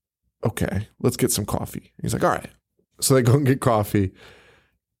 okay, let's get some coffee. He's like, all right. So they go and get coffee.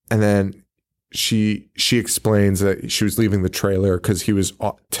 And then she explains that she was leaving the trailer because he was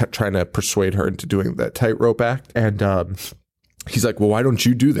trying to persuade her into doing that tightrope act. And he's like, well, why don't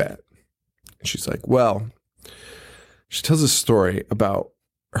you do that? And she's like, well, she tells a story about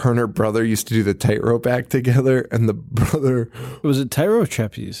her and her brother used to do the tightrope act together. And the brother... Was it tightrope or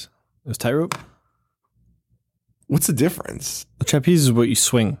trapeze? It was tightrope? What's the difference? The trapeze is what you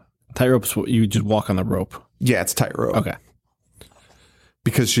swing. Tightrope is what you just walk on the rope. Yeah, it's tightrope. Okay.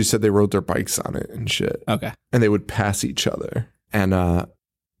 Because she said they rode their bikes on it and shit. Okay. And they would pass each other. And how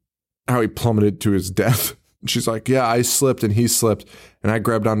he plummeted to his death. She's like, yeah, I slipped and he slipped. And I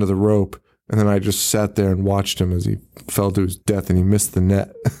grabbed onto the rope. And then I just sat there and watched him as he fell to his death and he missed the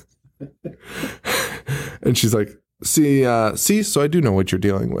net. And she's like, see, so I do know what you're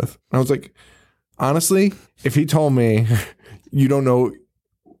dealing with. And I was like, honestly, if he told me you don't know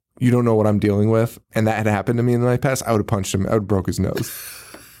what I'm dealing with, and that had happened to me in my past, I would have punched him. I would have broke his nose.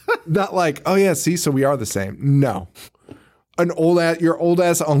 Not like, oh yeah, see, so we are the same. No. Your old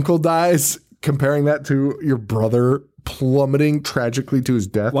ass uncle dies, comparing that to your brother plummeting tragically to his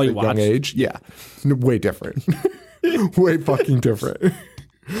death at a young age. Yeah. Way different. Way fucking different.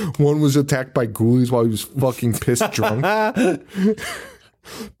 One was attacked by ghoulies while he was fucking pissed drunk.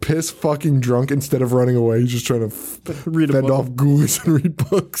 Piss fucking drunk instead of running away. He's just trying to fend off ghoulies and read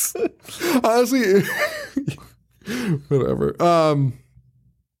books. Honestly, whatever.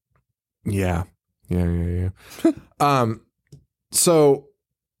 Yeah. So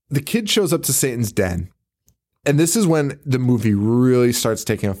the kid shows up to Satan's den. And this is when the movie really starts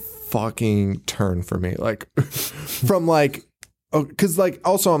taking a fucking turn for me. Like, from like, because like,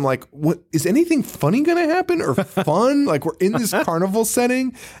 also I'm like, what is anything funny gonna happen or fun? Like, we're in this carnival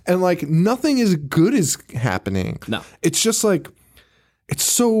setting and like nothing is good is happening. No, it's just like, it's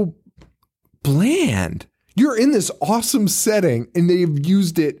so bland. You're in this awesome setting and they've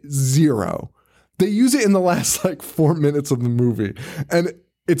used it zero. They use it in the last like 4 minutes of the movie and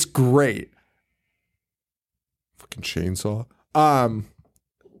it's great. Fucking chainsaw.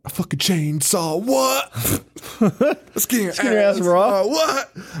 A fucking chainsaw. What? Skin your ass raw.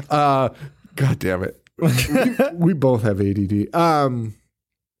 What? God damn it. We both have ADD.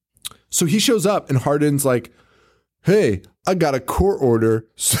 So he shows up and Hardin's like, hey, I got a court order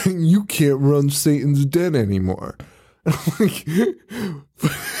saying you can't run Satan's den anymore. And I'm like,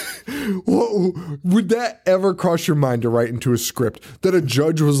 would that ever cross your mind to write into a script that a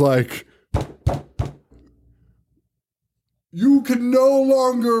judge was like, You can no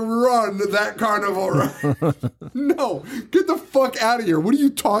longer run that carnival ride. No, get the fuck out of here. What are you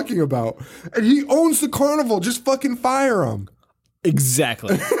talking about? And he owns the carnival. Just fucking fire him.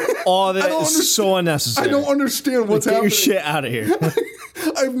 Exactly. All that is so unnecessary. I don't understand what's happening. Get your shit out of here.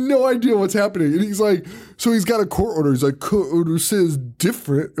 I have no idea what's happening. And he's like, so he's got a court order. He's like, court order says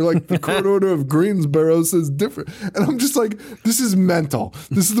different. Or like the court order of Greensboro says different. And I'm just like, this is mental.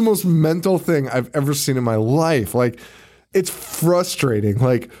 This is the most mental thing I've ever seen in my life. Like, it's frustrating.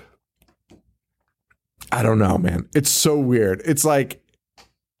 Like, I don't know, man. It's so weird. It's like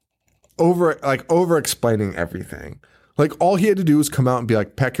over explaining everything. Like, all he had to do was come out and be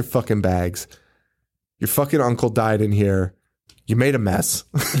like, pack your fucking bags. Your fucking uncle died in here. You made a mess.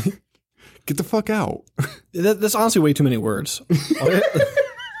 Get the fuck out. That's honestly way too many words.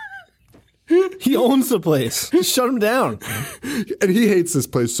 He owns the place. Just shut him down. And he hates this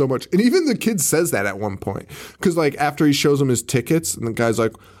place so much. And even the kid says that at one point. Because, like, after he shows him his tickets, and the guy's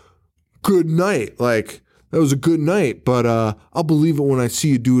like, good night. Like, that was a good night, but I'll believe it when I see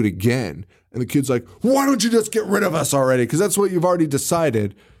you do it again. And the kid's like, why don't you just get rid of us already? Because that's what you've already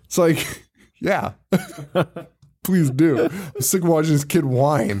decided. It's like, yeah. Please do. I'm sick of watching this kid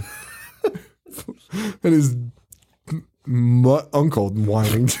whine. And his uncle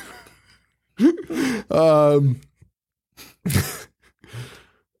whining.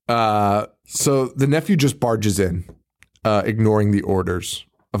 So the nephew just barges in, ignoring the orders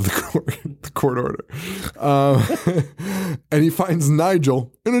of the court order. And he finds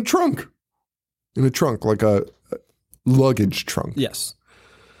Nigel in a trunk. Like a luggage trunk. Yes.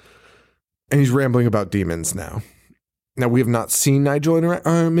 And he's rambling about demons now. Now, we have not seen Nigel interact.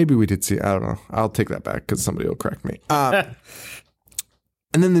 Maybe we did see it. I don't know. I'll take that back because somebody will correct me. And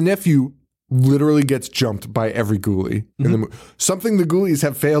then the nephew literally gets jumped by every ghoulie in the movie. Something the ghoulies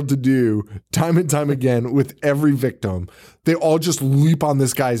have failed to do time and time again with every victim. They all just leap on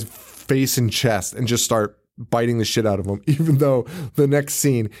this guy's face and chest and just start biting the shit out of him, even though the next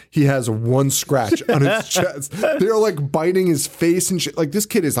scene he has one scratch on his chest. They're like biting his face and shit. Like, this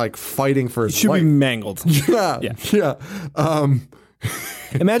kid is like fighting for his life. Should be mangled. Yeah.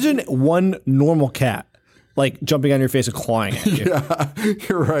 Imagine one normal cat like jumping on your face and clawing at you. Yeah,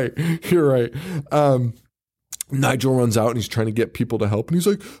 you're right. Nigel runs out and he's trying to get people to help. And he's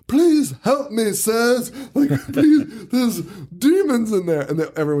like, please help me, sirs. Like, please, there's demons in there. And then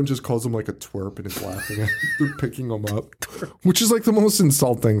everyone just calls him like a twerp and is laughing at him. They're picking him up, which is like the most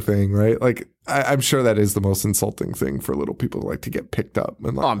insulting thing, right? Like, I'm sure that is the most insulting thing for little people to like to get picked up.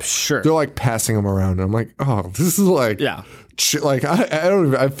 And like, I'm sure. They're like passing them around. And I'm like, oh, this is like, like,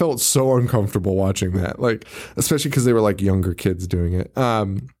 I felt so uncomfortable watching that. Like, especially because they were like younger kids doing it.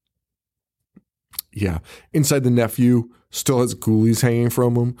 Yeah. Inside, the nephew still has ghoulies hanging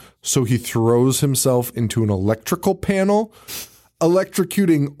from him. So he throws himself into an electrical panel,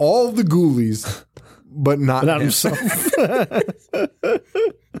 electrocuting all the ghoulies, but not himself.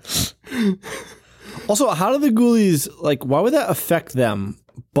 Also, how do the ghoulies, like, why would that affect them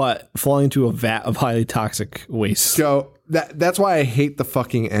but falling into a vat of highly toxic waste? So that's why I hate the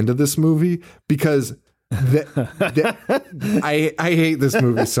fucking end of this movie, because I hate this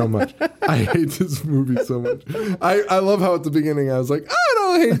movie so much. I love how at the beginning I was like, I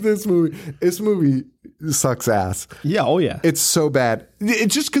don't hate this movie. This movie sucks ass. Yeah, oh yeah. It's so bad.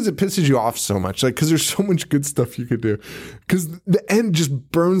 It's just because it pisses you off so much. Like, because there's so much good stuff you could do. Because the end just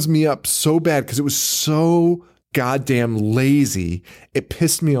burns me up so bad because it was so goddamn lazy. It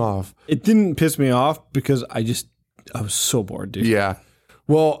pissed me off. It didn't piss me off because I was so bored, dude. Yeah.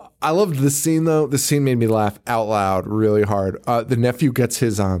 Well, I loved this scene though. This scene made me laugh out loud really hard. The nephew gets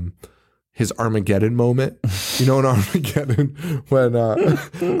his Armageddon moment. You know, in Armageddon when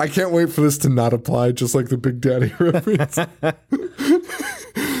I can't wait for this to not apply, just like the Big Daddy reference.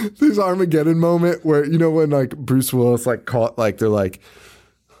 There's Armageddon moment where, you know, when like Bruce Willis like caught, like they're like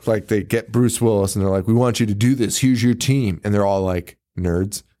they get Bruce Willis and they're like, we want you to do this. Here's your team, and they're all like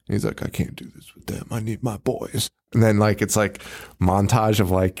nerds. And he's like, I can't do this with them. I need my boys. And then like it's like montage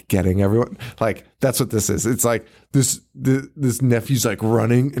of like getting everyone, like that's what this is. It's like this nephew's like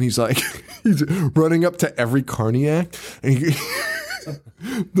running, and he's like he's running up to every Carniac, and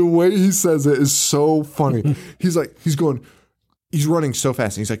the way he says it is so funny. He's running so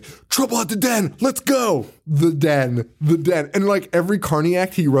fast, and he's like, trouble at the den, let's go. The den. And like every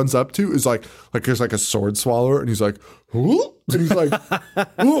Carniac he runs up to is like there's like a sword swallower, and he's like, whoa. And he's like,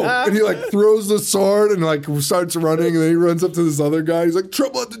 whoa. And he like throws the sword and like starts running, and then he runs up to this other guy. He's like,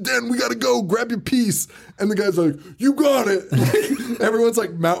 trouble at the den, we gotta go, grab your piece. And the guy's like, you got it. Like, everyone's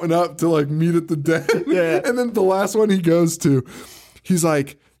like mounting up to like meet at the den. Yeah. And then the last one he goes to, he's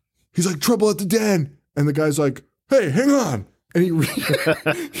like, trouble at the den. And the guy's like, hey, hang on. And he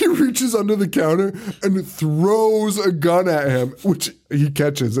reaches under the counter and throws a gun at him, which he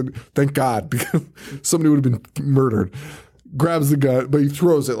catches. And thank God, because somebody would have been murdered. Grabs the gun, but he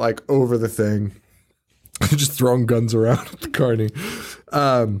throws it like over the thing. Just throwing guns around at the carny.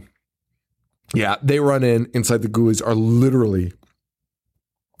 Yeah, they run inside the Ghoulies are literally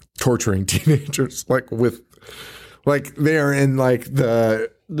torturing teenagers, like they are in like the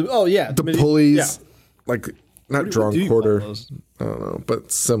pulleys, yeah. Like not drawn quarter, I don't know,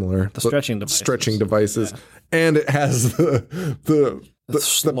 but similar. The stretching devices. Yeah. And it has the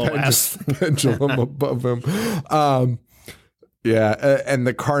pendulum above him. Yeah, and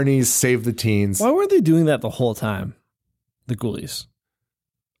the carnies save the teens. Why were they doing that the whole time? The Ghoulies.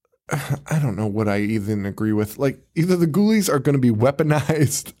 I don't know what I even agree with. Like, either the Ghoulies are going to be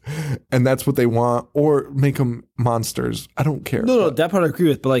weaponized, and that's what they want, or make them monsters. I don't care. No, that part I agree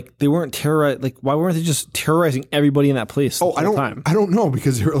with. But like, they weren't terrorized. Like, why weren't they just terrorizing everybody in that place? The whole time? I don't know,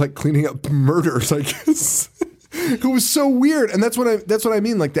 because they were like cleaning up murders, I guess. It was so weird, and that's what I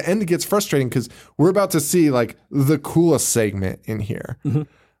mean. Like, the end gets frustrating because we're about to see like the coolest segment in here. Mm-hmm.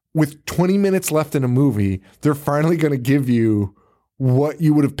 With 20 minutes left in a movie, they're finally going to give you what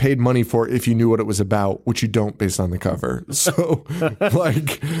you would have paid money for if you knew what it was about, which you don't based on the cover. So,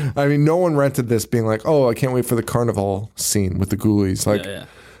 like, I mean, no one rented this being like, oh, I can't wait for the carnival scene with the Ghoulies. Like, yeah.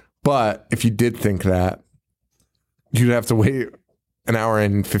 But if you did think that, you'd have to wait an hour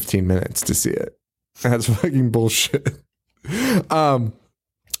and 15 minutes to see it. That's fucking bullshit. But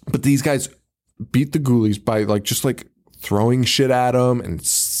these guys beat the Ghoulies by like just like throwing shit at them and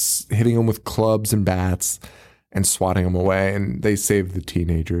hitting them with clubs and bats and swatting them away, and they save the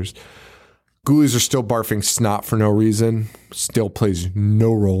teenagers. Ghoulies are still barfing snot for no reason. Still plays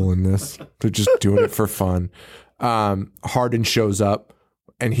no role in this. They're just doing it for fun. Hardin shows up,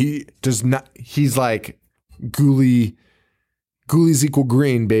 and he does not. He's like, Ghoulies equal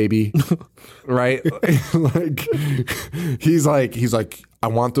green, baby. Right? Like he's like, I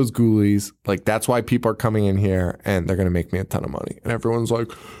want those Ghoulies. Like, that's why people are coming in here, and they're gonna make me a ton of money. And everyone's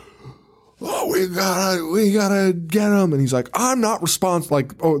like, oh, we gotta get them. And he's like, I'm not responsible.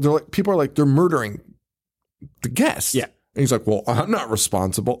 Like, oh, they're like, people are like, they're murdering the guests. Yeah. And he's like, well, I'm not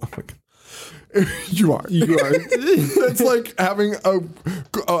responsible. I'm like, you are. That's like having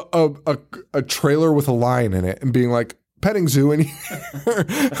a trailer with a lion in it and being like, petting zoo, and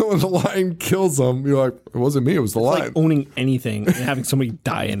when the lion kills them, you're like, it wasn't me, it was the lion. Like owning anything and having somebody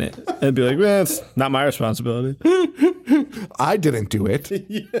die in it and be like, well, it's not my responsibility. I didn't do it.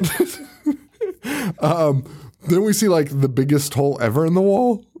 Then we see like the biggest hole ever in the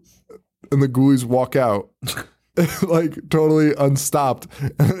wall, and the Ghoulies walk out like totally unstopped,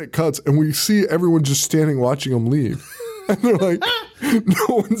 and then it cuts, and we see everyone just standing watching them leave. And they're like, no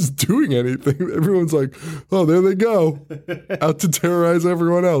one's doing anything. Everyone's like, oh, there they go, out to terrorize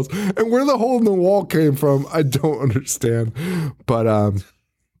everyone else. And where the hole in the wall came from, I don't understand. But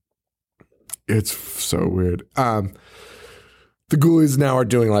it's so weird. The Ghoulies now are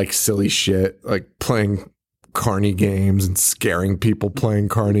doing like silly shit, like playing carny games and scaring people playing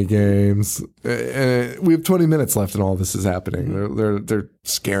carny games. We have 20 minutes left and all this is happening. They're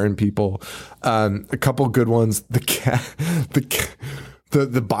scaring people. A couple good ones.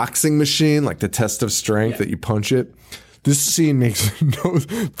 The boxing machine, like the test of strength that you punch it. This scene makes no.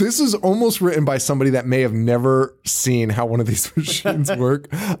 This is almost written by somebody that may have never seen how one of these machines work.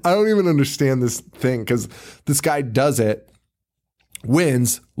 I don't even understand this thing because this guy does it,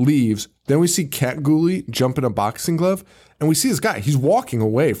 wins, leaves. Then we see Cat Ghoulie jump in a boxing glove, and we see this guy. He's walking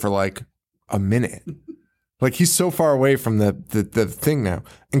away for like a minute. Like, he's so far away from the thing now.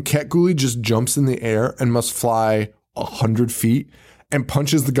 And Cat Ghoulie just jumps in the air and must fly 100 feet and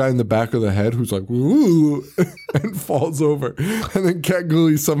punches the guy in the back of the head who's like, ooh, and falls over. And then Cat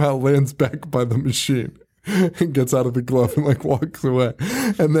Ghoulie somehow lands back by the machine and gets out of the glove and like walks away.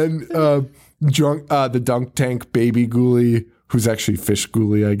 And then the dunk tank baby Ghoulie, who's actually Fish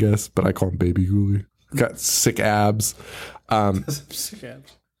Ghoulie, I guess, but I call him Baby Ghoulie. Got sick abs. Sick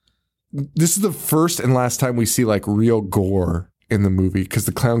abs. This is the first and last time we see like real gore in the movie, because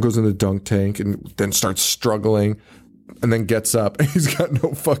the clown goes in the dunk tank and then starts struggling and then gets up and he's got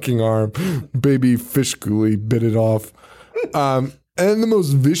no fucking arm. Baby Fish Ghoulie bit it off. And the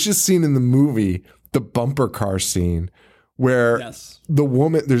most vicious scene in the movie, the bumper car scene, where the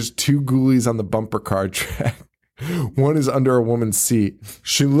woman, there's two Ghoulies on the bumper car track. One is under a woman's seat.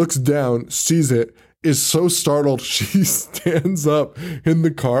 She looks down, sees it, is so startled, she stands up in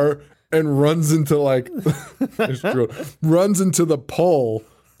the car and runs into the pole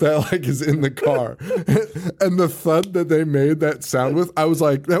that like is in the car. And the thud that they made that sound with, I was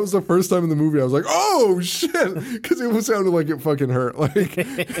like, that was the first time in the movie I was like, oh shit, because it sounded like it fucking hurt. Like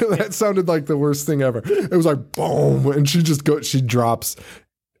that sounded like the worst thing ever. It was like boom, and she drops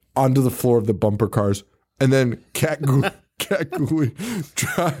onto the floor of the bumper cars, and then Cat Ghoulie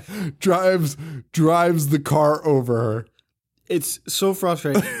drives the car over her. It's so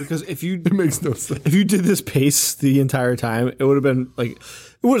frustrating because it makes no sense. If you did this pace the entire time, it would have been like,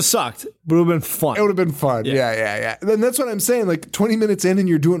 it would have sucked, but it would have been fun. It would have been fun. Yeah. And that's what I'm saying. Like 20 minutes in and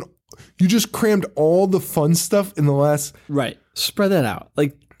you just crammed all the fun stuff in the last. Right. Spread that out.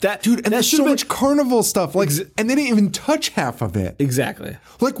 Like that. Dude, and there's so much carnival stuff. Like, and they didn't even touch half of it. Exactly.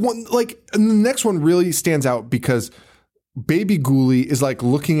 And the next one really stands out because Baby Ghoulie is like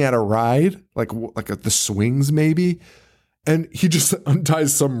looking at a ride, like at the swings maybe. And he just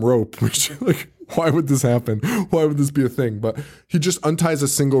unties some rope, which, like, why would this happen? Why would this be a thing? But he just unties a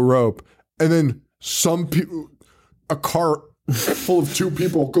single rope, and then a car full of 2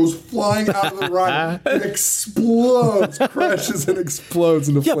 people goes flying out of the ride and explodes, crashes and explodes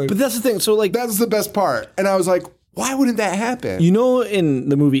into flames. Yeah, but that's the thing. So, like, that's the best part. And I was like, why wouldn't that happen? You know, in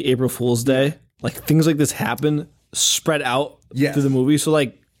the movie April Fool's Day, like, things like this happen spread out through the movie. So,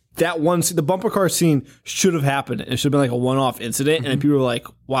 like, that one scene, the bumper car scene should have happened. It should have been like a one-off incident. And then people were like,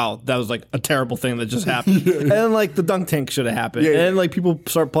 wow, that was like a terrible thing that just happened. And then like the dunk tank should have happened. And then like people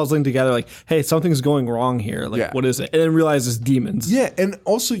start puzzling together like, hey, something's going wrong here. Like, what is it? And then realize it's demons. Yeah. And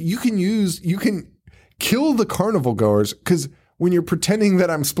also you can kill the carnival goers because when you're pretending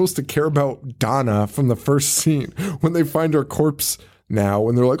that I'm supposed to care about Donna from the first scene, when they find her corpse now,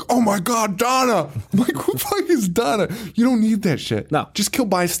 when they're like, oh my God, Donna. I'm like, who the fuck is Donna? You don't need that shit. No. Just kill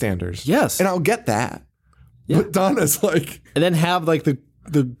bystanders. Yes. And I'll get that. Yeah. But Donna's like. And then have like the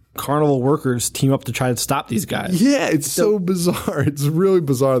carnival workers team up to try to stop these guys. Yeah, it's so bizarre. It's really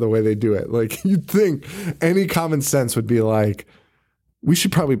bizarre the way they do it. Like, you'd think any common sense would be like, we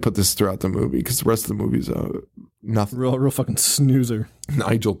should probably put this throughout the movie because the rest of the movie's nothing. Real fucking snoozer.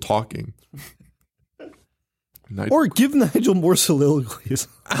 Nigel talking. Or give Nigel more soliloquies.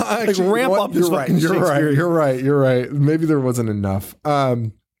 Actually, like ramp up his fucking Shakespeare. You're right. Maybe there wasn't enough.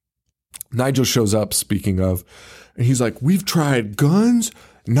 Nigel shows up, speaking of, and he's like, we've tried guns,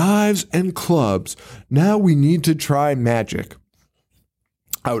 knives, and clubs. Now we need to try magic.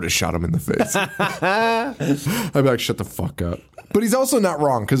 I would have shot him in the face. I'd be like, shut the fuck up. But he's also not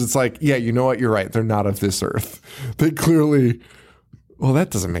wrong because it's like, yeah, you know what? You're right. They're not of this earth. They clearly... Well,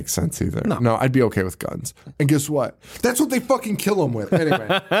 that doesn't make sense either. No, I'd be okay with guns. And guess what? That's what they fucking kill them with. Anyway,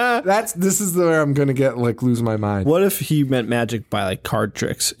 this is where I'm going to lose my mind. What if he meant magic by like card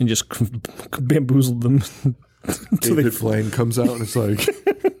tricks and just bamboozled them? David Blaine comes out and it's like,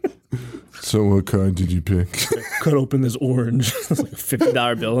 so what card did you pick? Cut open this orange. There's like a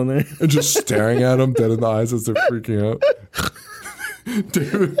 $50 bill in there. And just staring at them dead in the eyes as they're freaking out.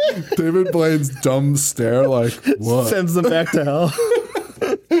 David Blaine's dumb stare like, what? Sends them back to hell.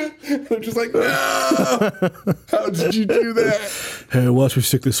 They're just like, no! How did you do that? Hey, watch me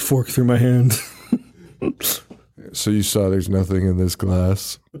stick this fork through my hand. So you saw there's nothing in this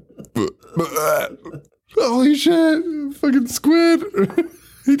glass. Holy shit! Fucking squid!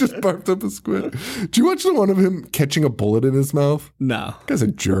 He just barfed up a squid. Do you watch the one of him catching a bullet in his mouth? No. That guy's a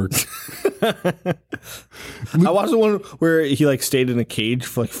jerk. I watched the one where he like stayed in a cage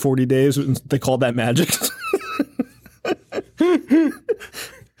for like 40 days and they called that magic.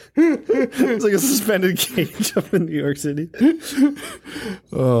 It's like a suspended cage up in New York City.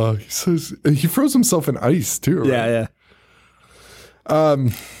 Oh, he froze himself in ice too, right? Yeah.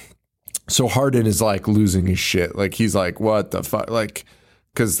 So Hardin is like losing his shit. Like he's like, what the fuck? Like,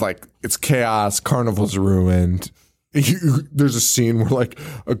 because like it's chaos, carnival's ruined. There's a scene where like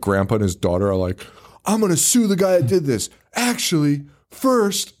a grandpa and his daughter are like, I'm gonna sue the guy that did this. Actually,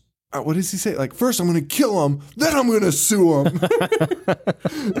 first. What does he say? Like, first I'm going to kill him, then I'm going to sue him.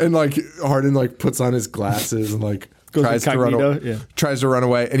 And like Hardin like puts on his glasses and like tries to run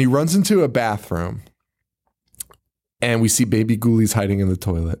away. And he runs into a bathroom. And we see Baby Ghoulies hiding in the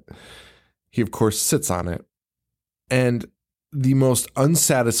toilet. He of course sits on it. And the most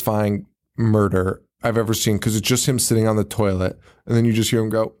unsatisfying murder I've ever seen, because it's just him sitting on the toilet. And then you just hear him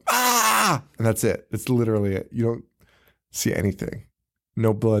go, ah! And that's it. It's literally it. You don't see anything.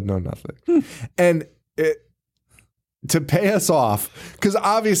 No blood, no nothing. And to pay us off, because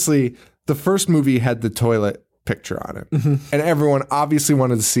obviously the first movie had the toilet picture on it. Mm-hmm. And everyone obviously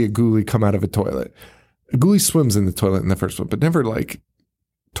wanted to see a ghoulie come out of a toilet. A ghoulie swims in the toilet in the first one, but never like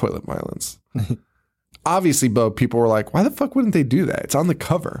toilet violence. Obviously, Bo, people were like, why the fuck wouldn't they do that? It's on the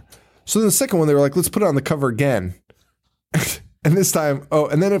cover. So then the second one, they were like, let's put it on the cover again. And this time,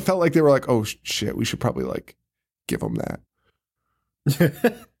 and then it felt like they were like, oh shit, we should probably like give them that.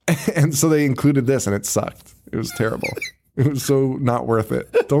 And so they included this, and it sucked. It was terrible. It was so not worth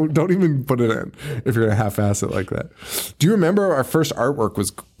it. Don't even put it in if you're gonna half-ass it like that. Do you remember our first artwork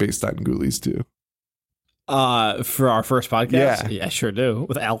was based on Ghoulies too? For our first podcast? Yeah, I sure do.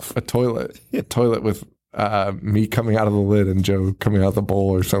 With Alf. A toilet. A toilet with me coming out of the lid and Joe coming out of the bowl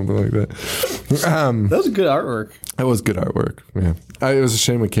or something like that. That was good artwork. That was good artwork. Yeah. It was a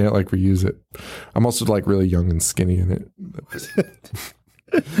shame we can't like reuse it. I'm also like really young and skinny in it.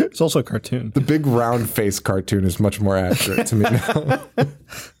 It's also a cartoon. The big round face cartoon is much more accurate to me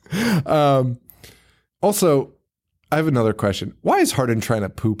now. Also, I have another question. Why is Hardin trying to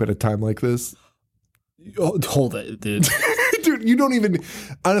poop at a time like this? Oh, hold it, dude. Dude, you don't even...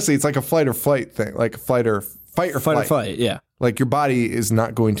 Honestly, it's like a fight or flight thing. Like fight or flight. Yeah. Like your body is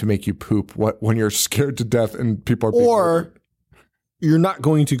not going to make you poop when you're scared to death and people are being murdered. You're not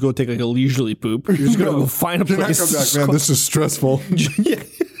going to go take like a leisurely poop. You're just going to go find a place. You're not come back, man, this is stressful. Yeah.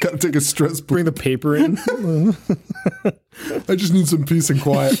 Gotta take a stress poop. Bring the paper in. I just need some peace and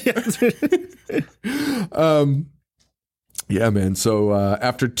quiet. Yeah, man. So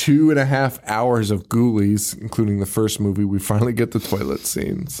after 2.5 hours of Ghoulies, including the first movie, we finally get the toilet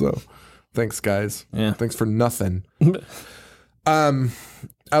scene. So thanks, guys. Yeah. Thanks for nothing.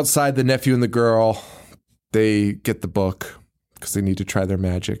 Outside, the nephew and the girl, they get the book because they need to try their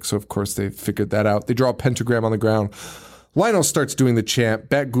magic. So, of course, they figured that out. They draw a pentagram on the ground. Lionel starts doing the chant.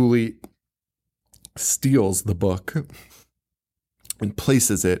 Bat Ghoulie steals the book and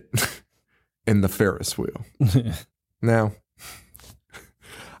places it in the Ferris wheel. Now,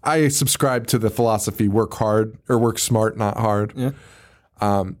 I subscribe to the philosophy, work hard or work smart, not hard. Yeah.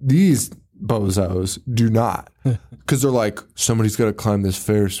 These bozos do not, because they're like, somebody's got to climb this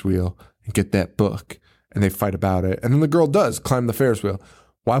Ferris wheel and get that book. And they fight about it. And then the girl does climb the Ferris wheel.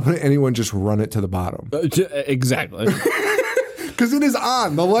 Why wouldn't anyone just run it to the bottom? Exactly. Because it is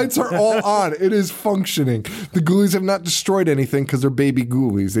on. The lights are all on. It is functioning. The Ghoulies have not destroyed anything because they're baby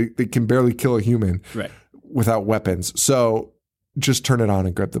Ghoulies. They can barely kill a human without weapons. So just turn it on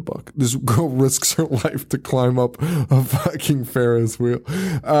and grab the book. This girl risks her life to climb up a fucking Ferris wheel.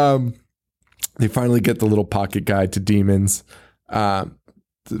 They finally get the little pocket guide to demons. The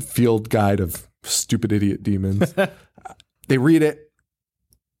field guide of stupid idiot demons. They read it.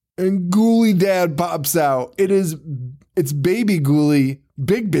 And Ghoulie Dad pops out. It's baby Ghoulie,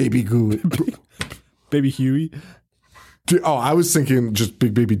 big baby Ghoulie. Baby Huey. Oh, I was thinking just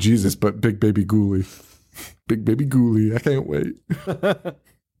big baby Jesus, but big baby Ghoulie. Big baby Ghoulie. I can't wait.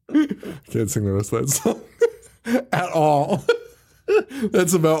 Can't sing the rest of that song at all.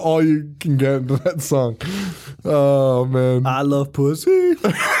 That's about all you can get into that song. Oh, man. I love pussy.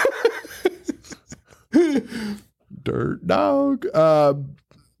 Dirt dog.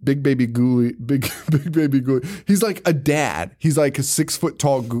 Big baby Ghoulie. Big baby Ghoulie. He's like a dad. He's like a 6 foot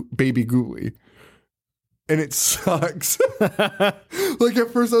tall baby Ghoulie. And it sucks. Like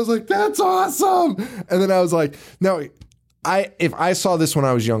at first I was like, that's awesome. And then I was like, no, if I saw this when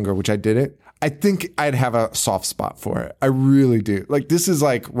I was younger, which I didn't, I think I'd have a soft spot for it. I really do. Like this is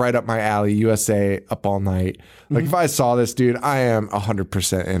like right up my alley, USA Up All Night. Like if I saw this, dude, I am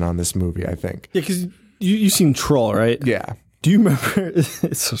 100% in on this movie, I think. Yeah, because you've seen Troll, right? Yeah. Do you remember?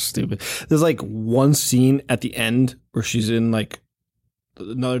 It's so stupid. There's like one scene at the end where she's in like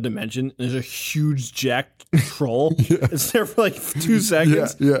another dimension. And there's a huge jacked troll. It's there for like 2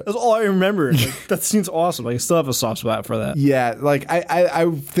 seconds. Yeah. That's all I remember. Like, that scene's awesome. Like, I still have a soft spot for that. Yeah, like I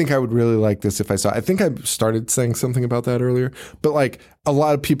think I would really like this if I saw it. I think I started saying something about that earlier. But like a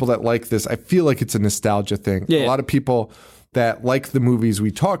lot of people that like this, I feel like it's a nostalgia thing. Yeah. A lot of people that like the movies we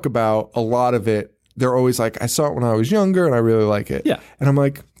talk about, a lot of it, they're always like, I saw it when I was younger and I really like it. Yeah. And I'm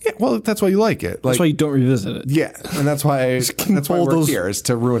like, yeah, well, that's why you like it. Like, that's why you don't revisit it. Yeah. And that's why we're here, is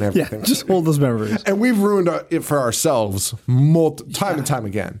to ruin everything. Yeah, just hold those memories. And we've ruined it for ourselves time and time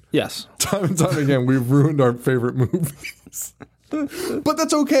again. Yes. Time and time again, we've ruined our favorite movies. But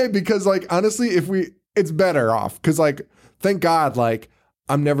that's okay because, like, honestly, it's better off. Because, like, thank God, like,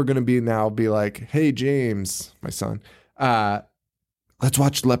 I'm never going to be like, hey, James, my son, let's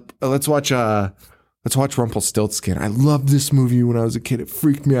watch Rumpelstiltskin. I loved this movie when I was a kid. It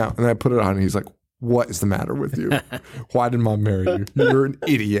freaked me out. And I put it on and he's like, what is the matter with you? Why did mom marry you? You're an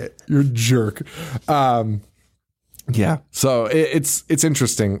idiot. You're a jerk. Yeah. So it's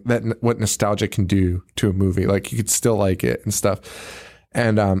interesting that what nostalgia can do to a movie. Like you could still like it and stuff.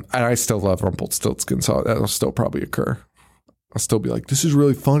 And I still love Rumpelstiltskin. So that'll still probably occur. I'll still be like, this is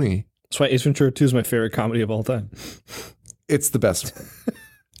really funny. That's why Ace Ventura 2 is my favorite comedy of all time. It's the best.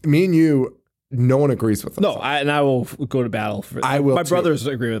 Me and you no one agrees with us. No, I will go to battle for it. I will My too. brothers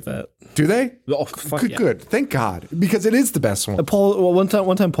agree with that. Do they? Oh, fuck Good, yeah. good. Thank God. Because it is the best one. One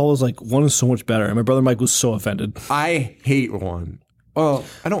time Paul was like, 1 is so much better. And my brother Mike was so offended. I hate 1. Well,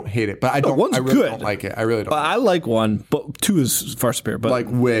 I don't hate it, but I one's really good. don't like it. I really don't. I like 1, but 2 is far superior. But Like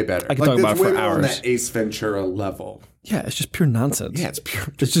way better. I can talk about it for way more on hours. that Ace Ventura level. yeah, it's just pure nonsense. Yeah, it's pure.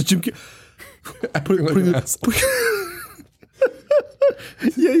 It's just Jim Carrey. Putting an ass.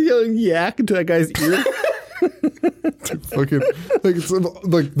 Yeah, yelling yak into that guy's ear. Fucking like it's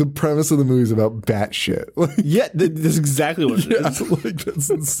like the premise of the movie is about bat shit. Like, Yeah, that's exactly what it is. like that's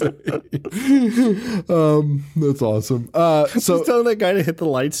insane. That's awesome. He's So telling that guy to hit the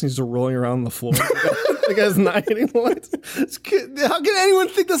lights and he's just rolling around on the floor. The guy's not hitting the lights. How can anyone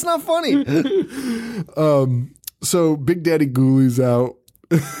think that's not funny? so Big Daddy Ghoulies out.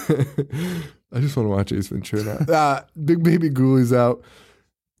 I just want to watch Ace Ventura now. Big Baby Ghoulies out.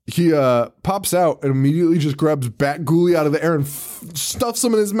 He pops out and immediately just grabs Bat Ghoulie out of the air and stuffs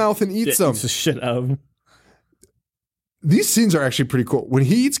him in his mouth and eats him. Eats the shit out of him. These scenes are actually pretty cool. When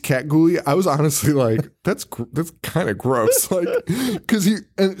he eats Cat Ghoulie, I was honestly like, that's kind of gross. Like, because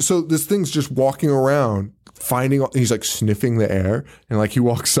so this thing's just walking around, he's like sniffing the air, and like he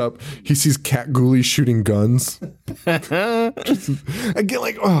walks up, he sees Cat Ghoulie shooting guns. I get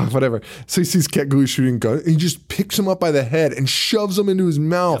like, oh, whatever. So he sees Cat Ghoulie shooting guns, and he just picks him up by the head and shoves him into his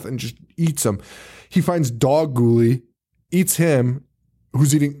mouth and just eats him. He finds Dog Ghoulie, eats him.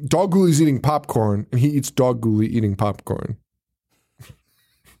 Dog Ghoulie's eating popcorn, and he eats Dog Ghoulie eating popcorn.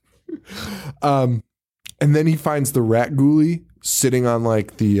 And then he finds the Rat Ghoulie sitting on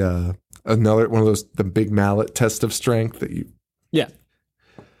like the another one of those the big mallet test of strength that you. Yeah.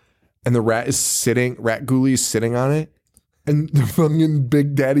 And the Rat Ghoulie is sitting on it, and the fucking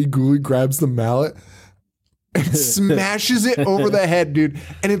Big Daddy Ghoulie grabs the mallet and smashes it over the head, dude.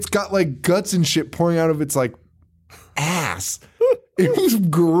 And it's got like guts and shit pouring out of its like ass. It was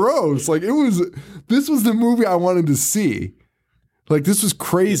gross. Like this was the movie I wanted to see. Like this was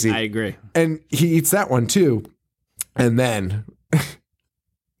crazy. I agree. And he eats that one too. And then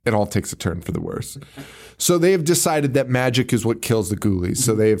it all takes a turn for the worse. So they have decided that magic is what kills the Ghoulies.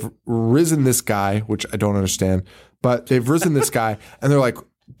 So they've risen this guy, which I don't understand, but they've risen this guy and they're like,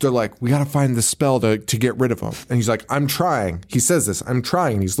 we got to find the spell to get rid of him. And he's like, I'm trying. He says this, I'm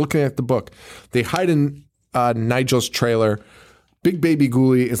trying. He's looking at the book. They hide in Nigel's trailer. Big Baby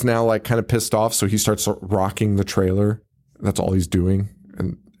Ghoulie is now like kind of pissed off, so he starts rocking the trailer. That's all he's doing.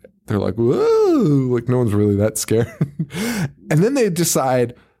 And they're like, whoa, like no one's really that scared. And then they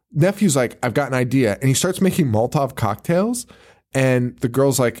decide, Nephew's like, I've got an idea. And he starts making Molotov cocktails. And the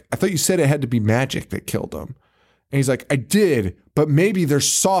girl's like, I thought you said it had to be magic that killed him. And he's like, I did, but maybe they're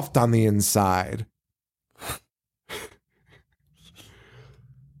soft on the inside.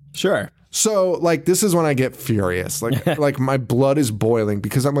 Sure. So, like, this is when I get furious. Like my blood is boiling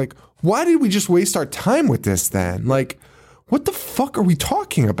because I'm like, why did we just waste our time with this then? Like, what the fuck are we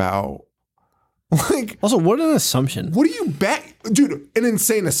talking about? Like, Also, what an assumption. what do you bet? Dude, an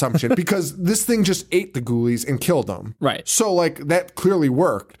insane assumption because this thing just ate the Ghoulies and killed them. Right. So, like, that clearly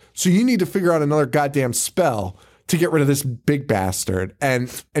worked. So you need to figure out another goddamn spell to get rid of this big bastard and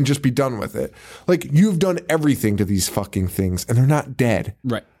just be done with it. Like, you've done everything to these fucking things and they're not dead.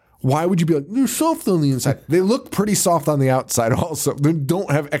 Right. Why would you be like, they're soft on the inside? They look pretty soft on the outside also. They don't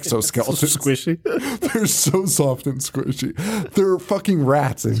have exoskeletons. Squishy. They're so soft and squishy. They're fucking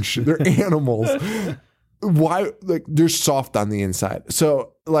rats and shit. They're animals. Why? Like, they're soft on the inside.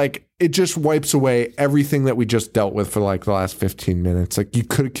 So, like, it just wipes away everything that we just dealt with for, like, the last 15 minutes. Like, you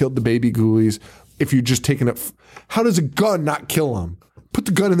could have killed the baby Ghoulies if you'd just taken it. How does a gun not kill them? Put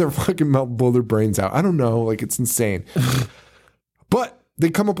the gun in their fucking mouth, blow their brains out. I don't know. Like, it's insane. But they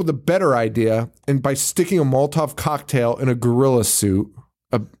come up with a better idea, and by sticking a Molotov cocktail in a gorilla suit,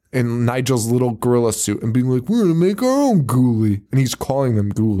 in Nigel's little gorilla suit, and being like, we're going to make our own Ghoulie. And he's calling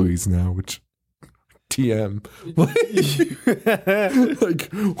them Ghoulies now, which, TM.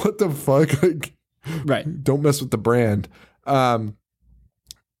 Like, what the fuck? Like, Right. don't mess with the brand.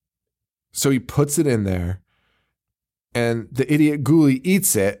 So he puts it in there, and the idiot Ghoulie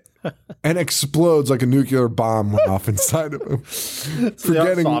eats it, and explodes like a nuclear bomb went off inside of him. They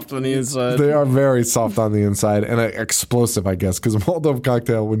are soft on the inside. They are very soft on the inside and explosive, I guess, because a Molotov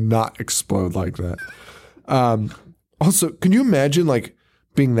cocktail would not explode like that. Also, can you imagine like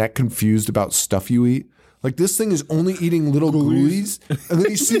being that confused about stuff you eat? Like this thing is only eating little Ghoulies, and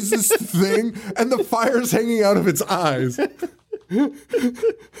then he sees this thing, and the fire's hanging out of its eyes.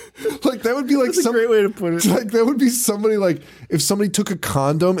 Like that would be like That's a great way to put it. Like that would be somebody like if somebody took a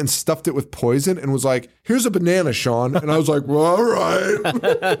condom and stuffed it with poison and was like, "Here's a banana, Sean," and I was like, "Well, all right,"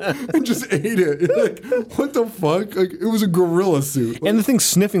 and just ate it. Like what the fuck? Like it was a gorilla suit. Like, And the thing's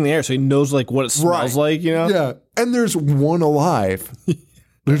sniffing the air, so he knows like what it smells like. You know? Yeah, and there's one alive.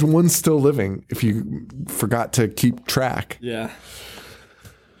 There's one still living. If you forgot to keep track. Yeah.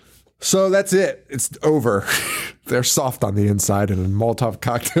 So that's it. It's over. They're soft on the inside, and a Molotov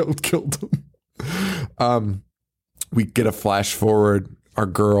cocktail killed them. We get a flash forward. Our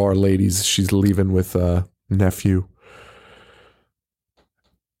girl, our ladies, she's leaving with a nephew.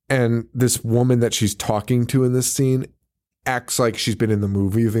 And this woman that she's talking to in this scene acts like she's been in the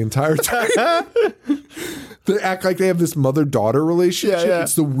movie the entire time. They act like they have this mother-daughter relationship. Yeah.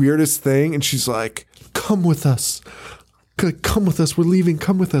 It's the weirdest thing. And she's like, "Come with us. Come with us. We're leaving.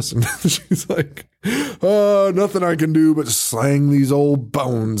 Come with us." And she's like, "Oh, nothing I can do but slang these old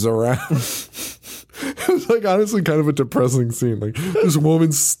bones around." It's like honestly kind of a depressing scene. Like this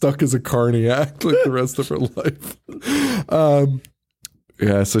woman's stuck as a carniac like the rest of her life.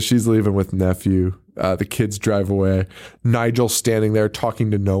 Yeah, so she's leaving with nephew. The kids drive away. Nigel's standing there talking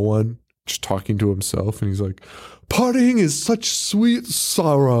to no one, just talking to himself. And he's like, "Parting is such sweet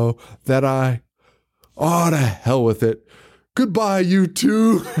sorrow that oh, to hell with it. Goodbye, you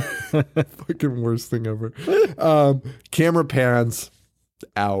two." Fucking worst thing ever. Camera pans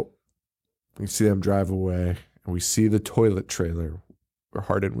out. We see them drive away. And we see the toilet trailer where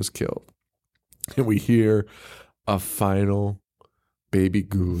Hardin was killed. And we hear a final baby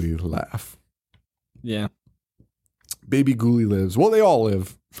Ghoulie laugh. Yeah. Baby Ghoulie lives. Well, they all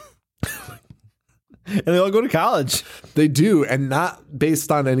live. And they all go to college. They do, and not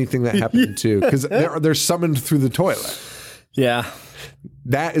based on anything that happened too, because they're summoned through the toilet. Yeah.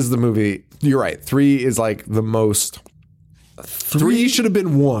 That is the movie. You're right. 3 is like the most. 3 should have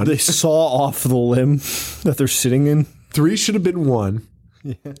been 1. They saw off the limb that they're sitting in. 3 should have been 1.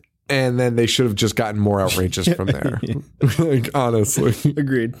 Yeah. And then they should have just gotten more outrageous from there. Like, honestly.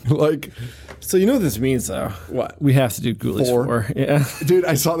 Agreed. Like, So you know what this means, though? What? We have to do Ghoulies 4. Yeah. Dude,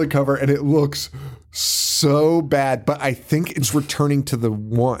 I saw the cover and it looks so bad, but I think it's returning to the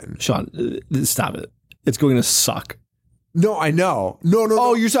 1. Sean, stop it. It's going to suck. No, I know. No.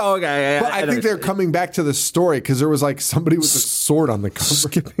 Oh, you're so okay. But I think they're coming back to the story because there was like somebody with a sword on the cover.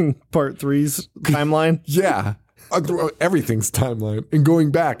 Skipping part 3's timeline. Yeah. Everything's timeline and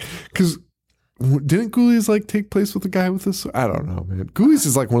going back because didn't Ghoulies like take place with the guy with this? I don't know, man. Ghoulies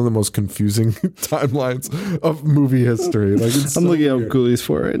is like one of the most confusing timelines of movie history. Like it's I'm looking at Ghoulies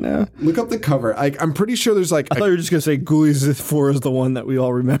 4 right now. Look up the cover. I'm pretty sure there's like I thought you were just gonna say Ghoulies 4 is the one that we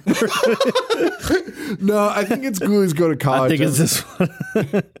all remember. No, I think it's Ghoulies Go to College. I think it's this one.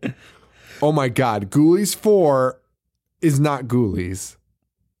 Oh my God, Ghoulies 4 is not Ghoulies.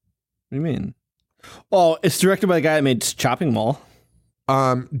 What do you mean? Oh, it's directed by the guy that made Chopping Mall.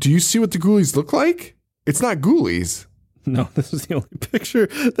 Do you see what the Ghoulies look like? It's not Ghoulies. No, this is the only picture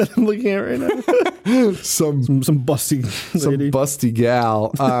that I'm looking at right now. Some busty lady. Some busty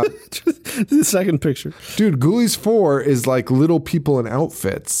gal. The second picture. Dude, Ghoulies 4 is like little people in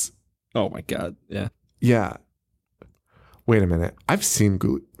outfits. Oh my God. Yeah. Yeah. Wait a minute. I've seen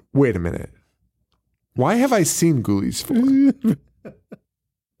Ghoulies. Wait a minute. Why have I seen Ghoulies 4?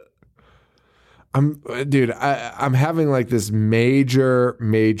 I'm having like this major.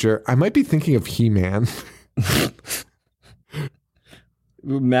 I might be thinking of He-Man.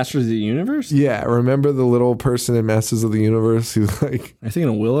 Masters of the Universe? Yeah, remember the little person in Masters of the Universe who's like... Are you thinking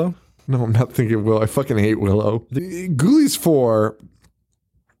of Willow? No, I'm not thinking of Willow. I fucking hate Willow. Ghoulies 4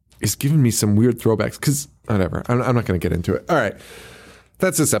 is giving me some weird throwbacks because, whatever, I'm not going to get into it. All right,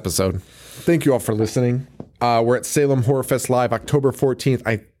 that's this episode. Thank you all for listening. We're at Salem Horror Fest Live, October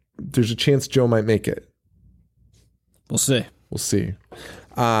 14th. There's a chance Joe might make it. We'll see.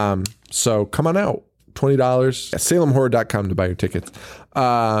 So come on out. $20 at salemhorror.com to buy your tickets.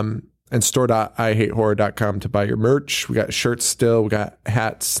 And store.ihatehorror.com to buy your merch. We got shirts still. We got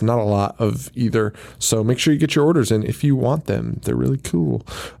hats. Not a lot of either. So make sure you get your orders in if you want them. They're really cool.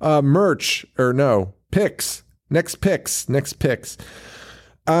 Merch, or no, picks. Next picks.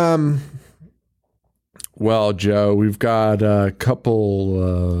 Well, Joe, we've got a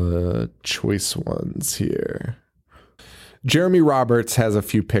couple choice ones here. Jeremy Roberts has a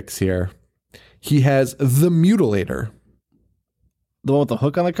few picks here. He has The Mutilator. The one with the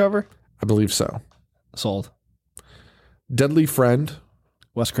hook on the cover? I believe so. Sold. Deadly Friend.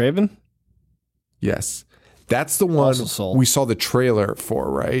 Wes Craven? Yes. That's the one we saw the trailer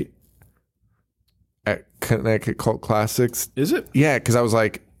for, right? At Connecticut Cult Classics. Is it? Yeah, because I was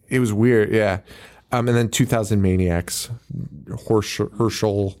like, it was weird. Yeah. And then 2000 Maniacs,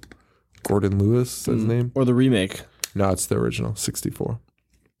 Herschel Gordon Lewis, is his name? Or the remake. No, it's the original, 64.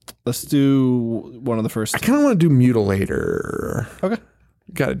 Let's do one of the first. I kind of want to do Mutilator. Okay.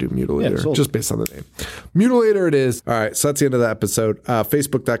 Got to do Mutilator, sold. just based on the name. Mutilator it is. All right, so that's the end of the episode.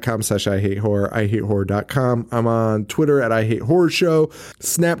 Facebook.com/IHateHorror, IHateHorror.com. I'm on Twitter at IHateHorrorShow,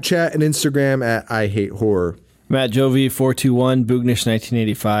 Snapchat and Instagram at IHateHorror. Matt Jovi 421, Boognish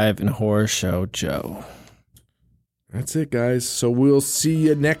 1985, and Horror Show Joe. That's it, guys. So we'll see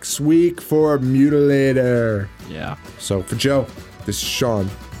you next week for Mutilator. Yeah. So for Joe, this is Sean.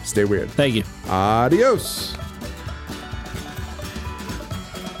 Stay weird. Thank you. Adios.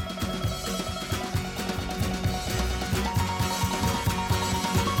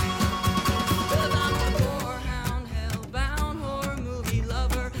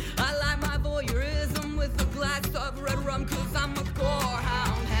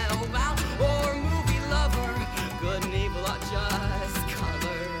 Good and evil are just